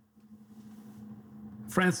said,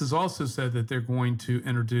 France has also said that they're going to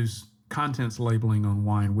introduce contents labeling on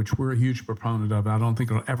wine, which we're a huge proponent of. I don't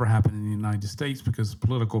think it'll ever happen in the United States because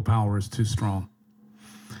political power is too strong.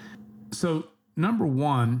 So, number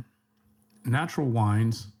one, natural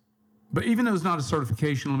wines, but even though it's not a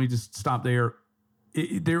certification, let me just stop there.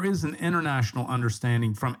 There is an international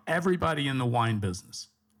understanding from everybody in the wine business,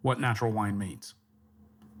 what natural wine means.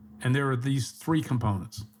 And there are these three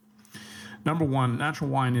components. Number one, natural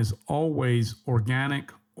wine is always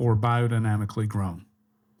organic or biodynamically grown.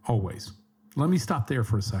 Always. Let me stop there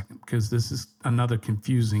for a second because this is another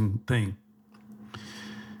confusing thing.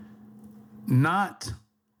 Not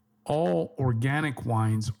all organic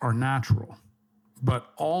wines are natural,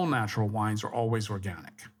 but all natural wines are always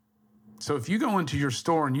organic. So if you go into your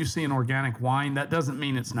store and you see an organic wine, that doesn't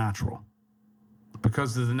mean it's natural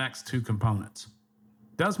because of the next two components.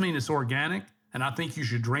 Does mean it's organic, and I think you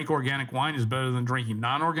should drink organic wine is better than drinking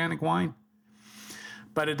non-organic wine,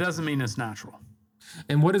 but it doesn't mean it's natural.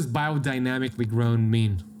 And what does biodynamically grown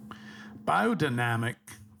mean? Biodynamic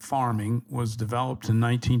farming was developed in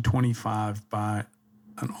 1925 by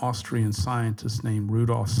an Austrian scientist named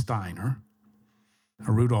Rudolf Steiner.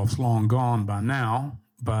 Rudolf's long gone by now,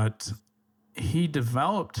 but he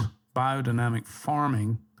developed biodynamic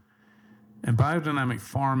farming, and biodynamic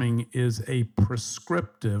farming is a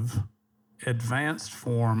prescriptive, advanced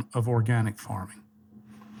form of organic farming.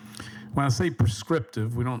 When I say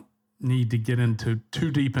prescriptive, we don't need to get into too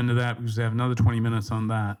deep into that because we have another 20 minutes on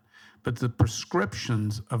that. But the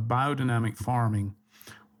prescriptions of biodynamic farming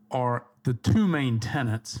are the two main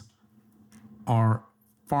tenets are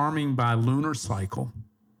farming by lunar cycle,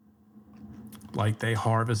 like they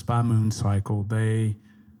harvest by moon cycle, they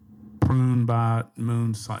prune by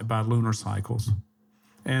lunar cycles.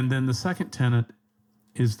 And then the second tenet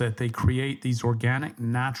is that they create these organic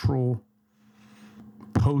natural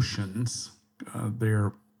potions.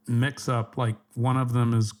 They're mix up, like one of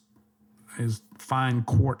them is fine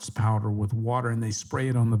quartz powder with water, and they spray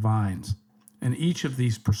it on the vines. And each of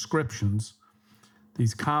these prescriptions,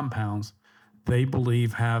 these compounds, they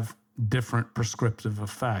believe have different prescriptive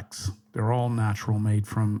effects. They're all natural, made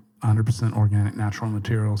from 100% organic natural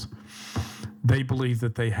materials. They believe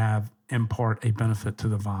that they impart a benefit to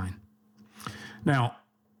the vine. Now,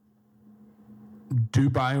 do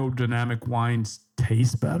biodynamic wines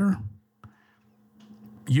taste better?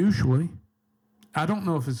 Usually. I don't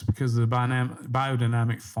know if it's because of the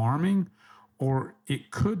biodynamic farming, or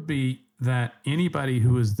it could be that anybody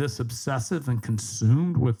who is this obsessive and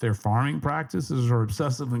consumed with their farming practices are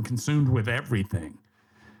obsessive and consumed with everything,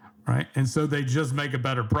 right? And so they just make a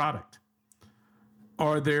better product.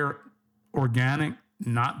 Are there organic,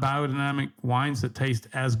 not biodynamic wines that taste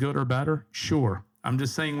as good or better? Sure. I'm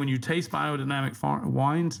just saying when you taste biodynamic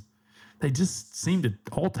wines, they just seem to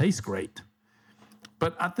all taste great.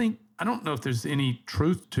 But I don't know if there's any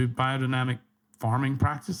truth to biodynamic farming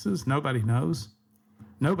practices. Nobody knows.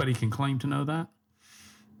 Nobody can claim to know that.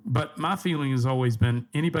 But my feeling has always been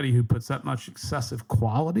anybody who puts that much excessive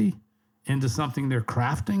quality into something they're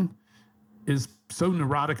crafting is so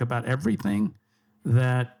neurotic about everything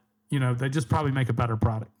that, they just probably make a better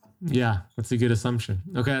product. Yeah, that's a good assumption.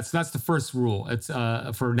 Okay, so that's the first rule. It's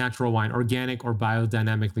for natural wine, organic or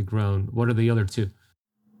biodynamically grown. What are the other two?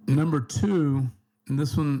 Number two, and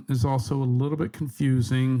this one is also a little bit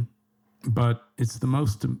confusing, but it's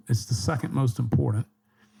the second most important.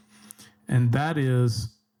 And that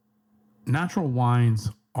is natural wines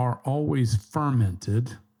are always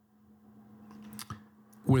fermented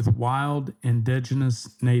with wild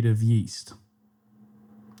indigenous native yeast.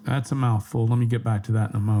 That's a mouthful. Let me get back to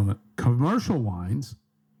that in a moment. Commercial wines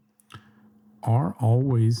are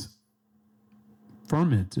always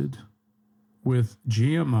fermented with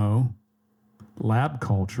GMO,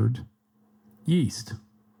 lab-cultured yeast.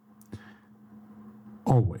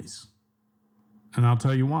 Always. And I'll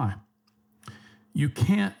tell you why. You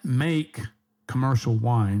can't make commercial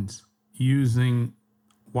wines using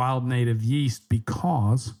wild native yeast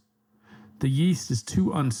because the yeast is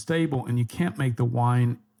too unstable and you can't make the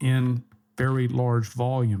wine in very large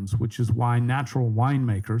volumes, which is why natural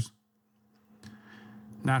winemakers,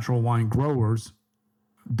 natural wine growers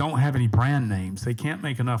don't have any brand names. They can't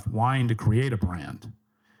make enough wine to create a brand.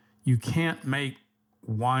 You can't make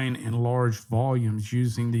wine in large volumes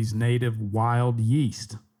using these native wild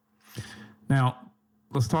yeast. Now,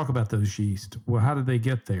 let's talk about those yeast. Well, how did they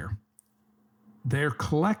get there? They're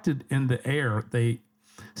collected in the air. They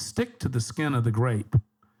stick to the skin of the grape.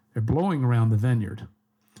 They're blowing around the vineyard.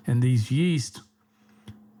 And these yeast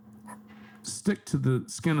stick to the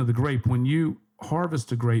skin of the grape. When you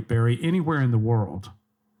harvest a grape berry anywhere in the world,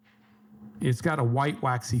 it's got a white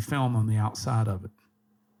waxy film on the outside of it.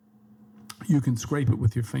 You can scrape it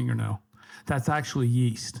with your fingernail. That's actually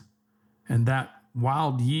yeast. And that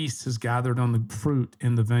wild yeast is gathered on the fruit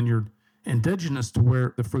in the vineyard, indigenous to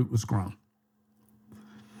where the fruit was grown.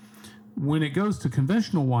 When it goes to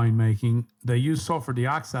conventional winemaking, they use sulfur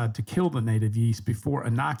dioxide to kill the native yeast before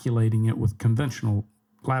inoculating it with conventional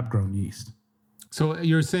lab-grown yeast. So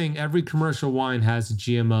you're saying every commercial wine has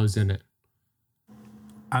GMOs in it?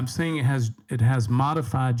 I'm saying it has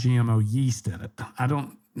modified GMO yeast in it. I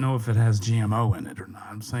don't know if it has GMO in it or not.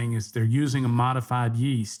 I'm saying they're using a modified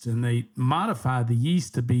yeast, and they modify the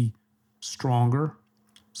yeast to be stronger,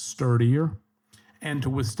 sturdier, and to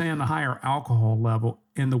withstand a higher alcohol level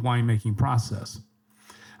in the winemaking process.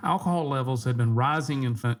 Alcohol levels have been rising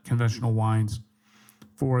in conventional wines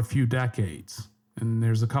for a few decades, and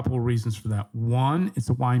there's a couple of reasons for that. One, it's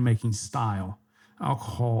a winemaking style.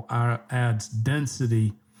 Alcohol adds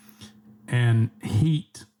density and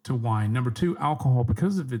heat to wine. Number two, alcohol,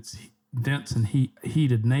 because of its dense and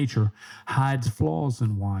heated nature, hides flaws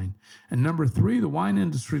in wine. And number three, the wine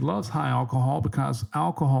industry loves high alcohol because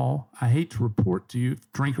alcohol, I hate to report to you,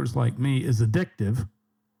 drinkers like me, is addictive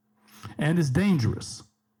and is dangerous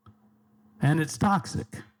and it's toxic.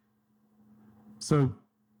 So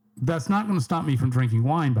that's not going to stop me from drinking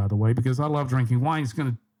wine, by the way, because I love drinking wine. It's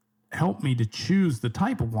going to help me to choose the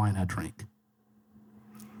type of wine I drink.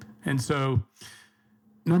 And so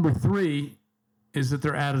number three is that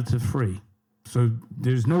they're additive free. So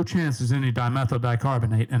there's no chance there's any dimethyl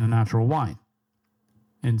dicarbonate in a natural wine.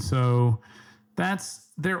 And so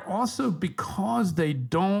they're also, because they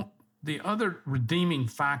don't, the other redeeming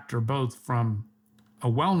factor, both from a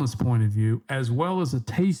wellness point of view as well as a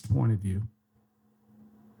taste point of view,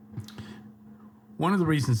 one of the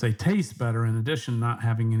reasons they taste better, in addition to not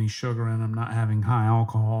having any sugar in them, not having high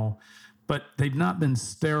alcohol, but they've not been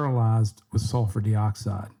sterilized with sulfur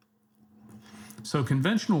dioxide. So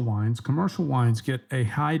conventional wines, commercial wines, get a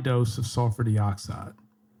high dose of sulfur dioxide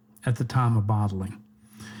at the time of bottling.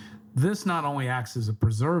 This not only acts as a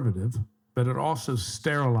preservative, but it also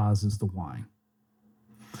sterilizes the wine.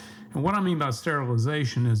 And what I mean by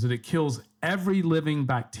sterilization is that it kills every living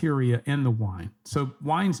bacteria in the wine. So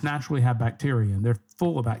wines naturally have bacteria, and they're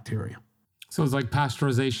full of bacteria. So it's like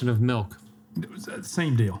pasteurization of milk.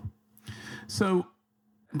 Same deal. So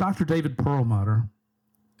Dr. David Perlmutter,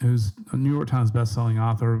 who's a New York Times bestselling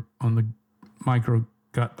author on the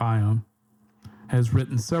microgut biome, has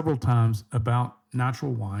written several times about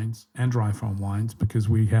natural wines and dry farm wines, because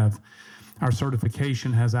our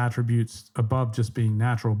certification has attributes above just being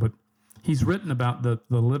natural, but he's written about the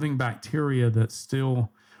living bacteria that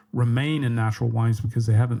still remain in natural wines because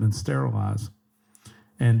they haven't been sterilized.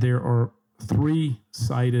 And there are 3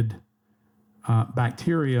 cited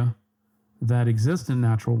bacteria that exist in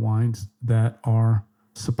natural wines that are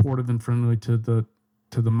supportive and friendly to the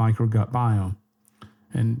microgut biome.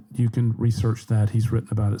 And you can research that. He's written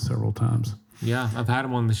about it several times. Yeah, I've had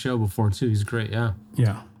him on the show before too. He's great, yeah.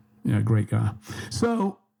 Yeah, great guy.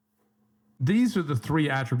 So these are the 3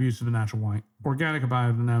 attributes of a natural wine: organic and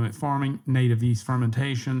biodynamic farming, native yeast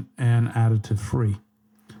fermentation, and additive free.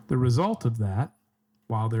 The result of that,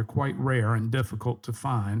 while they're quite rare and difficult to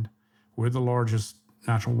find, we're the largest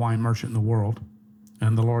natural wine merchant in the world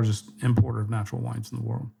and the largest importer of natural wines in the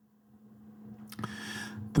world.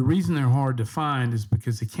 The reason they're hard to find is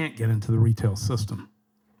because they can't get into the retail system.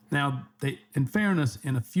 Now, in fairness,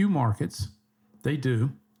 in a few markets, they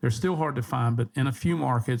do. They're still hard to find, but in a few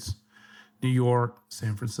markets, New York,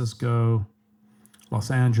 San Francisco, Los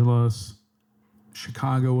Angeles,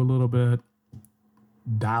 Chicago a little bit,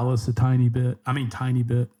 Dallas a tiny bit. Miami, tiny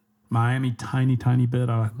bit.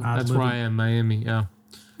 That's where I am, Miami, yeah.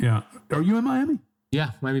 Yeah. Are you in Miami?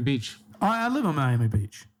 Yeah, Miami Beach. I live in Miami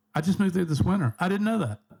Beach. I just moved there this winter. I didn't know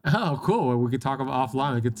that. Oh, cool. Well, we could talk about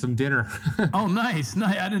offline. We get some dinner. Oh, nice.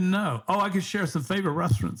 I didn't know. Oh, I could share some favorite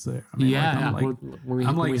restaurants there. When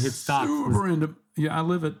we hit stop. Super into. Yeah, I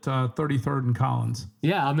live at 33rd and Collins.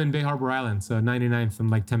 Yeah, I'm in Bay Harbor Island, so 99th. I'm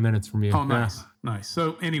like 10 minutes from you. Oh, nice. Nice.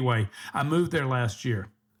 So anyway, I moved there last year.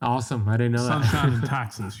 Awesome. I didn't know that. Sunshine and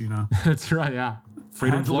taxes, That's right, yeah.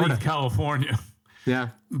 Freedom, Florida. Leave California. Yeah,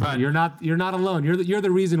 but you're not alone. You're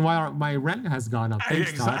the reason why my rent has gone up.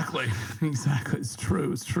 Thanks, exactly. Todd. Exactly. It's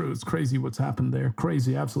true. It's crazy what's happened there.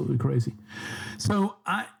 Crazy, absolutely crazy. So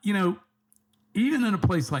even in a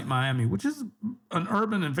place like Miami, which is an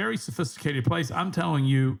urban and very sophisticated place, I'm telling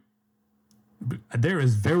you, there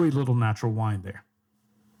is very little natural wine there.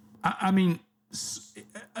 I mean,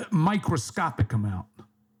 a microscopic amount,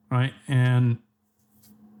 right? And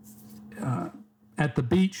at the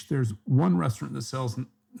beach, there's one restaurant that sells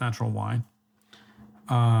natural wine.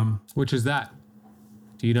 Which is that?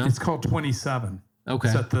 Do you know? It's called 27.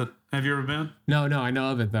 Okay. Have you ever been? No, I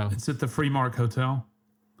know of it though. It's at the Freemark Hotel.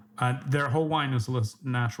 Their whole wine is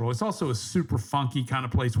natural. It's also a super funky kind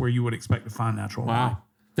of place where you would expect to find natural wine.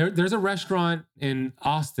 There's a restaurant in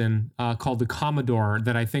Austin called the Commodore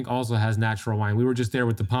that I think also has natural wine. We were just there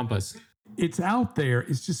with the Pampas. it's out there.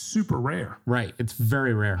 It's just super rare. Right. It's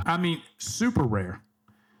very rare. I mean, super rare.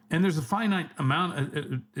 And there's a finite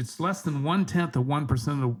amount. It's less than 1/10 of 1%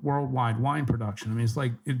 of the worldwide wine production. I mean, it's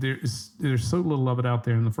like there's so little of it out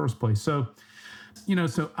there in the first place. So,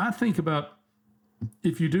 so I think about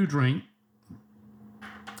if you do drink,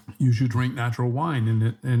 you should drink natural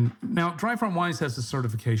wine. And now Dry Farm Wines has a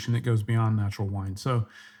certification that goes beyond natural wine. So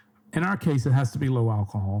in our case, it has to be low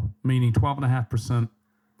alcohol, meaning 12.5%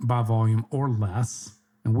 by volume or less.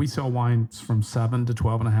 And we sell wines from 7 to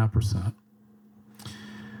 12.5%.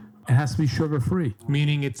 It has to be sugar-free.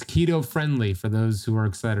 Meaning it's keto friendly for those who are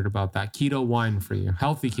excited about that. Keto wine for you.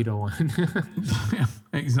 Healthy keto wine. Yeah,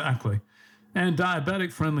 exactly. And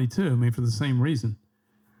diabetic friendly too, I mean, for the same reason.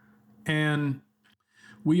 And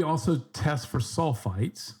we also test for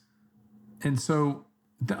sulfites. And so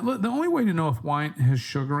the only way to know if wine has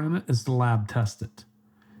sugar in it is to lab test it.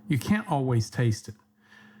 You can't always taste it.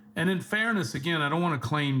 And in fairness, again, I don't want to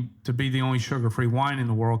claim to be the only sugar-free wine in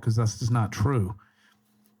the world because that's just not true.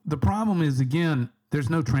 The problem is, again, there's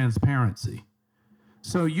no transparency.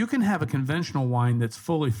 So you can have a conventional wine that's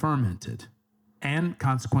fully fermented and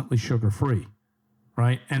consequently sugar-free,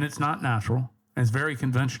 right? And it's not natural. And it's very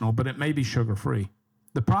conventional, but it may be sugar-free.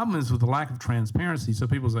 The problem is with the lack of transparency. So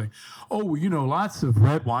people say, oh, well, lots of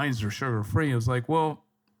red wines are sugar-free. It's like, well,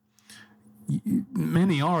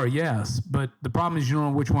 many are, yes. But the problem is you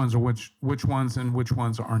don't know which ones are which ones and which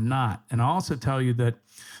ones are not. And I'll also tell you that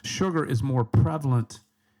sugar is more prevalent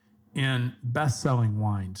in best-selling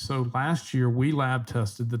wines. So last year, we lab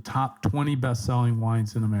tested the top 20 best-selling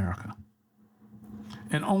wines in America.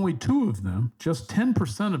 And only 2 of them, just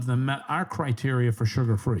 10% of them, met our criteria for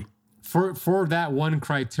sugar-free. For that one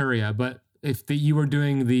criteria, but if you were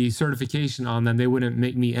doing the certification on them, they wouldn't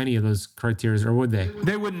meet any of those criteria, or would they?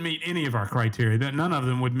 They wouldn't meet any of our criteria. None of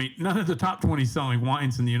them would meet. None of the top 20 selling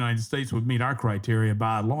wines in the United States would meet our criteria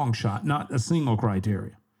by a long shot, not a single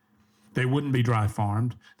criteria. They wouldn't be dry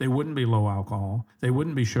farmed. They wouldn't be low alcohol. They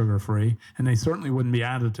wouldn't be sugar-free. And they certainly wouldn't be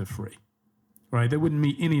additive-free, right? They wouldn't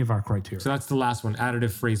meet any of our criteria. So that's the last one.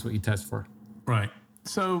 Additive-free is what you test for. Right.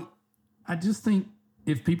 So I just think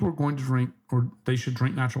if people are going to drink, or they should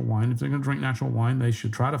drink natural wine, if they're going to drink natural wine, they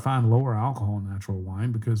should try to find lower alcohol natural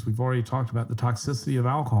wine, because we've already talked about the toxicity of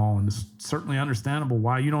alcohol, and it's certainly understandable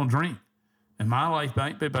why you don't drink. And my life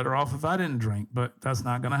might be better off if I didn't drink, but that's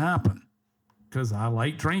not going to happen because I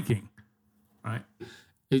like drinking. Right.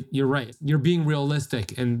 You're right. You're being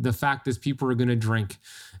realistic. And the fact is people are going to drink.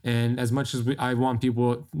 And as much as I want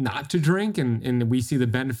people not to drink, and we see the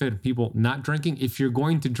benefit of people not drinking, if you're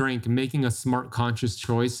going to drink, making a smart, conscious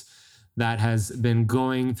choice that has been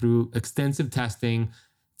going through extensive testing,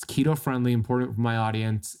 it's keto friendly, important for my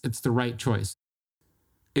audience, it's the right choice.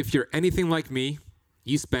 If you're anything like me,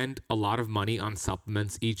 you spend a lot of money on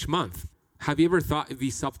supplements each month. Have you ever thought if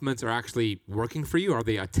these supplements are actually working for you? Are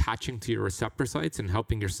they attaching to your receptor sites and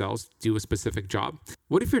helping your cells do a specific job?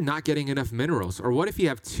 What if you're not getting enough minerals? Or what if you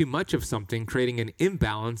have too much of something, creating an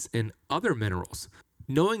imbalance in other minerals?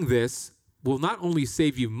 Knowing this will not only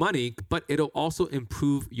save you money, but it'll also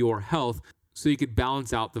improve your health so you could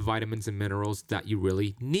balance out the vitamins and minerals that you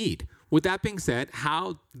really need. With that being said,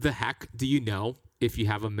 how the heck do you know if you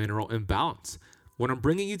have a mineral imbalance? What I'm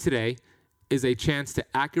bringing you today is a chance to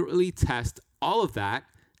accurately test all of that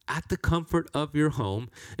at the comfort of your home.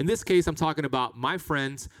 In this case, I'm talking about my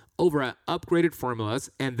friends over at Upgraded Formulas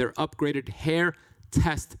and their upgraded hair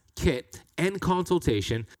test kit and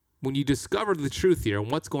consultation. When you discover the truth here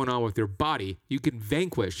and what's going on with your body, you can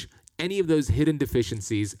vanquish any of those hidden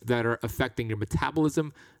deficiencies that are affecting your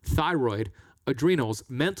metabolism, thyroid, adrenals,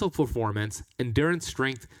 mental performance, endurance,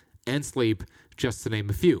 strength, and sleep, just to name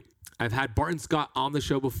a few. I've had Barton Scott on the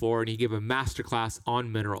show before, and he gave a masterclass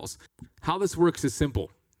on minerals. How this works is simple.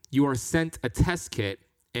 You are sent a test kit,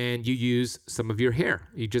 and you use some of your hair.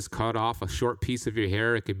 You just cut off a short piece of your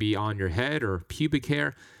hair. It could be on your head or pubic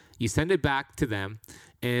hair. You send it back to them,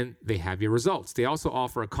 and they have your results. They also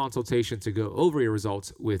offer a consultation to go over your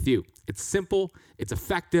results with you. It's simple, it's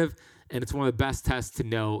effective, and it's one of the best tests to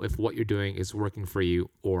know if what you're doing is working for you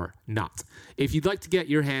or not. If you'd like to get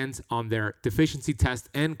your hands on their deficiency test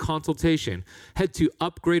and consultation, head to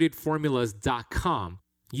upgradedformulas.com.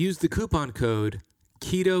 Use the coupon code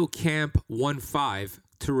KETOCAMP15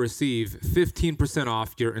 to receive 15%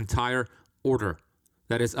 off your entire order.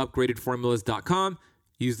 That is upgradedformulas.com.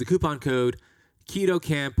 Use the coupon code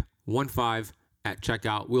KETOCAMP15 at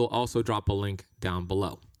checkout. We'll also drop a link down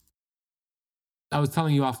below. I was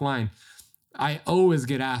telling you offline, I always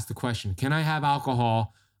get asked the question, can I have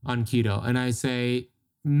alcohol on keto? And I say,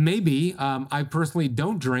 maybe. I personally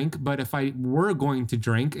don't drink, but if I were going to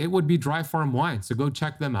drink, it would be Dry Farm Wine. So go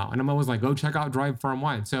check them out. And I'm always like, go check out Dry Farm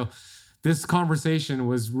Wine. So this conversation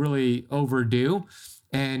was really overdue.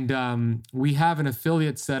 And we have an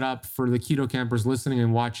affiliate set up for the keto campers listening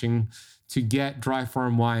and watching to get Dry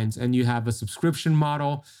Farm Wines. And you have a subscription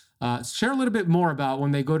model. Share a little bit more about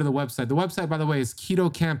when they go to the website. The website, by the way, is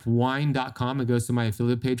ketocampwine.com. It goes to my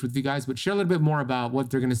affiliate page with you guys, but share a little bit more about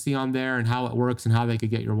what they're going to see on there and how it works and how they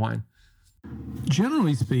could get your wine.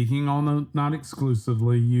 Generally speaking, although not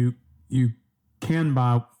exclusively, you can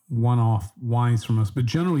buy one-off wines from us, but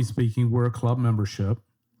generally speaking, we're a club membership.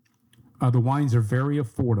 The wines are very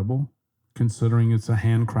affordable, considering it's a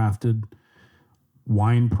handcrafted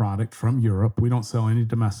wine product from Europe. We don't sell any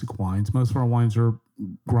domestic wines. Most of our wines are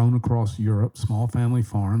grown across Europe, small family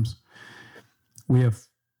farms. We have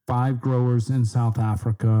 5 growers in South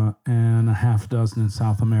Africa and a half dozen in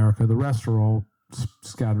South America. The rest are all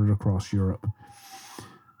scattered across Europe.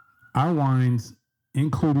 Our wines,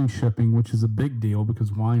 including shipping, which is a big deal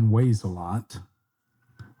because wine weighs a lot,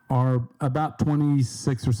 are about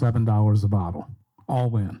 $26 or $7 a bottle,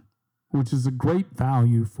 all in, which is a great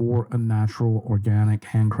value for a natural, organic,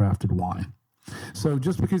 handcrafted wine. So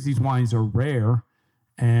just because these wines are rare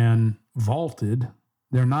and vaulted,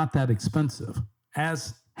 they're not that expensive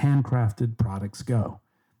as handcrafted products go.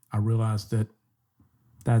 I realize that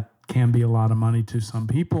can be a lot of money to some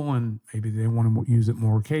people, and maybe they want to use it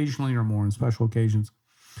more occasionally or more on special occasions.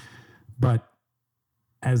 But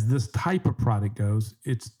as this type of product goes,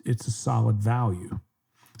 it's a solid value.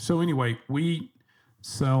 So anyway, we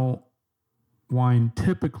sell wine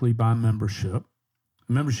typically by membership.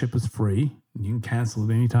 Membership is free. You can cancel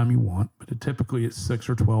it anytime you want, but typically it's 6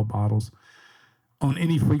 or 12 bottles on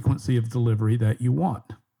any frequency of delivery that you want.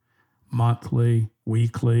 Monthly,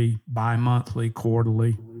 weekly, bi-monthly,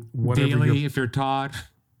 quarterly, whatever. Daily if you're Todd.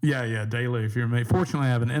 Yeah, daily if you're me. Fortunately,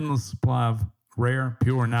 I have an endless supply of rare,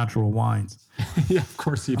 pure, natural wines. Yeah, of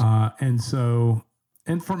course you do.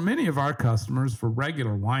 And for many of our customers, for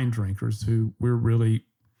regular wine drinkers who we're really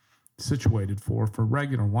situated for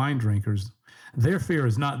regular wine drinkers, their fear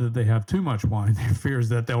is not that they have too much wine. Their fear is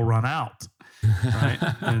that they'll run out, right?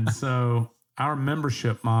 And so our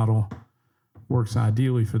membership model works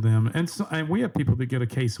ideally for them. And we have people that get a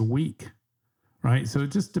case a week, right? So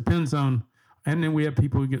it just depends on, and then we have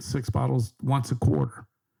people who get 6 bottles once a quarter,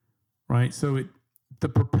 right? So the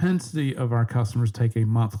propensity of our customers take a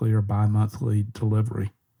monthly or bi-monthly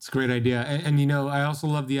delivery. It's a great idea. And you know, I also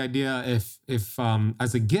love the idea if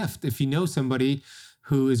as a gift, if you know somebody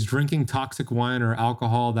who is drinking toxic wine or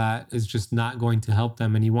alcohol that is just not going to help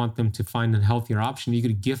them and you want them to find a healthier option, you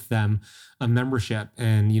could gift them a membership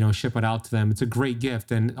and, you know, ship it out to them. It's a great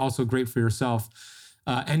gift and also great for yourself.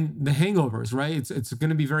 And the hangovers, right? It's going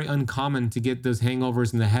to be very uncommon to get those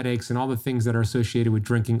hangovers and the headaches and all the things that are associated with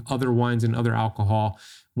drinking other wines and other alcohol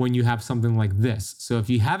when you have something like this. So if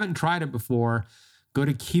you haven't tried it before, go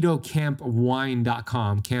to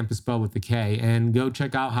ketocampwine.com, camp is spelled with the K, and go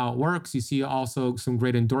check out how it works. You see also some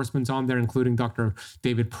great endorsements on there, including Dr.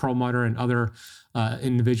 David Perlmutter and other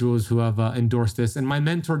individuals who have endorsed this. And my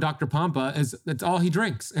mentor, Dr. Pompa, it's all he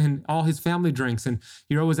drinks and all his family drinks. And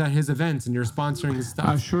you're always at his events and you're sponsoring his stuff.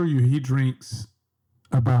 I assure you, he drinks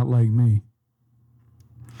about like me.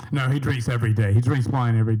 No, he drinks every day. He drinks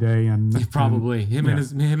wine every day. And probably him and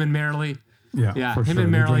Marilee. Yeah, him sure.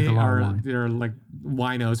 and Marilee they're like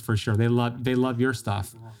winos for sure. They love your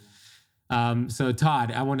stuff. So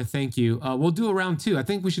Todd, I want to thank you. We'll do a round 2. I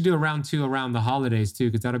think we should do a round 2 around the holidays too,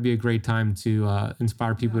 because that'll be a great time to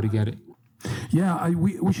inspire people to get it. Yeah,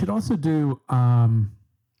 we should also do.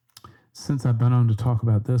 Since I've been on to talk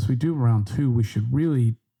about this, we do round 2. We should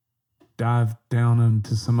really dive down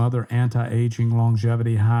into some other anti-aging,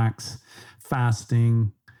 longevity hacks,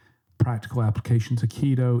 fasting, practical applications of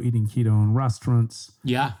keto, eating keto in restaurants.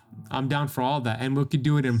 Yeah, I'm down for all that. And we could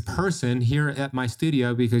do it in person here at my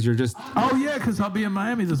studio because you're just... Oh, yeah, because I'll be in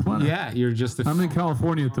Miami this winter. Yeah, you're just... I'm in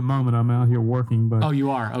California at the moment. I'm out here working. But Oh, you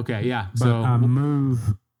are? Okay, yeah. But so I move...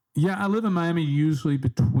 Yeah, I live in Miami usually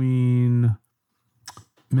between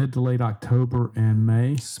mid to late October and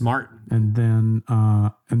May. Smart. And then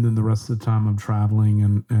the rest of the time I'm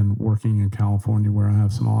traveling and working in California where I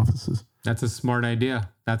have some offices. That's a smart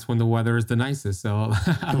idea. That's when the weather is the nicest. So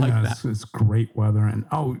I like that. It's great weather. And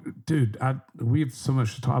dude, we have so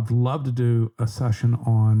much to talk. I'd love to do a session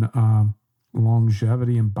on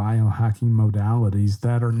longevity and biohacking modalities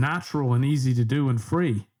that are natural and easy to do and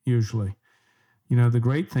free, usually. The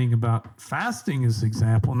great thing about fasting is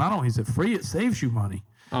example, not only is it free, it saves you money.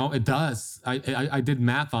 Oh, it does. I did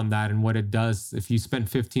math on that and what it does. If you spend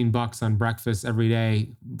 $15 on breakfast every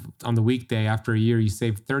day on the weekday, after a year, you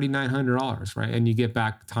save $3,900, right? And you get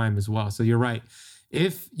back time as well. So you're right.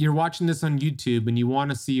 If you're watching this on YouTube and you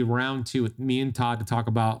want to see round 2 with me and Todd to talk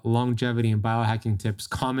about longevity and biohacking tips,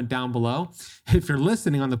 comment down below. If you're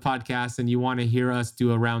listening on the podcast and you want to hear us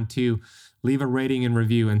do a round 2, leave a rating and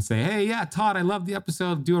review and say, hey, yeah, Todd, I love the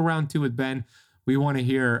episode. Do a round 2 with Ben. We want to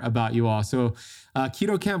hear about you all. So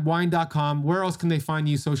KetoCampWine.com. Where else can they find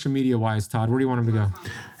you social media wise, Todd? Where do you want them to go?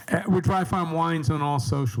 We're Dry Farm Wines on all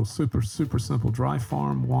socials. Super, super simple. Dry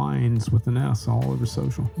Farm Wines with an S all over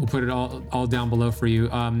social. We'll put it all down below for you.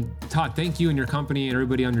 Todd, thank you and your company and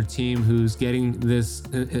everybody on your team who's getting this,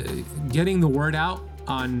 getting the word out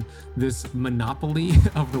on this monopoly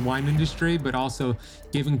of the wine industry, but also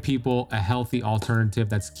giving people a healthy alternative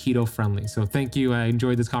that's keto friendly. So thank you. I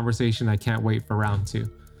enjoyed this conversation. I can't wait for round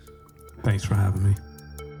 2. Thanks for having me.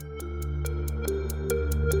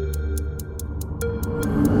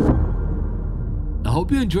 I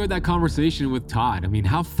hope you enjoyed that conversation with Todd. I mean,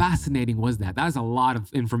 how fascinating was that? That is a lot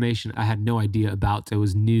of information I had no idea about. It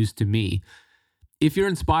was news to me. If you're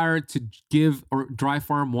inspired to give Dry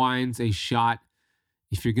Farm Wines a shot,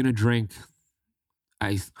 if you're going to drink,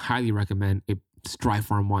 I highly recommend it's Dry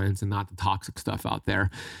Farm Wines and not the toxic stuff out there.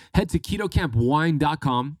 Head to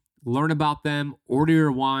KetoCampWine.com, learn about them, order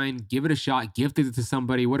your wine, give it a shot, gift it to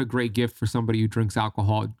somebody. What a great gift for somebody who drinks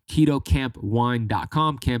alcohol.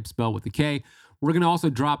 KetoCampWine.com, camp spelled with a K. We're going to also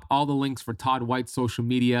drop all the links for Todd White's social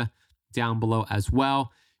media down below as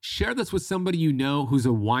well. Share this with somebody you know who's a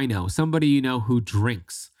wino, somebody you know who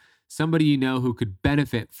drinks, somebody you know who could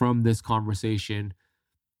benefit from this conversation.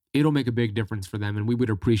 It'll make a big difference for them, and we would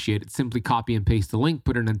appreciate it. Simply copy and paste the link,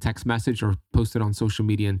 put it in a text message, or post it on social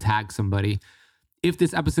media and tag somebody. If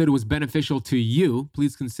this episode was beneficial to you,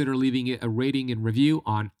 please consider leaving it a rating and review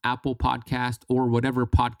on Apple Podcast or whatever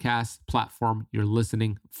podcast platform you're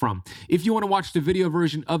listening from. If you want to watch the video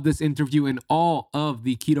version of this interview and all of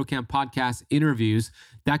the Keto Camp podcast interviews,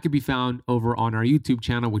 that could be found over on our YouTube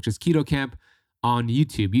channel, which is Keto Camp on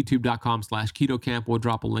YouTube, youtube.com/Keto Camp. We'll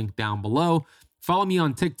drop a link down below. Follow me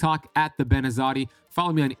on TikTok at The Ben Azadi.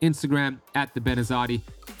 Follow me on Instagram at The Ben Azadi.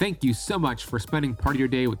 Thank you so much for spending part of your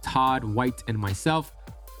day with Todd White and myself.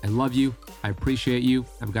 I love you. I appreciate you.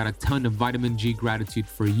 I've got a ton of vitamin G gratitude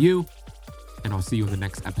for you. And I'll see you in the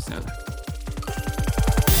next episode.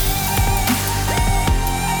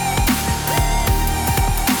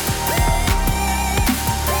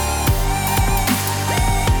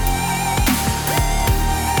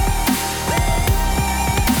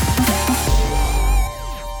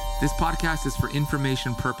 This podcast is for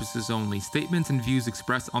information purposes only. Statements and views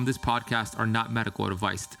expressed on this podcast are not medical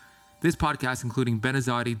advice. This podcast, including Ben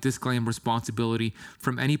Azadi, disclaims responsibility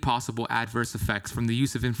from any possible adverse effects from the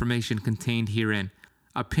use of information contained herein.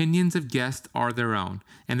 Opinions of guests are their own,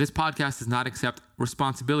 and this podcast does not accept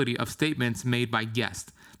responsibility of statements made by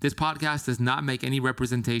guests. This podcast does not make any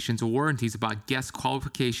representations or warranties about guest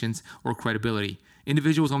qualifications or credibility.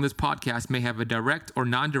 Individuals on this podcast may have a direct or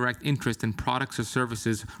non-direct interest in products or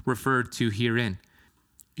services referred to herein.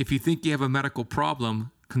 If you think you have a medical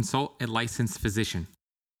problem, consult a licensed physician.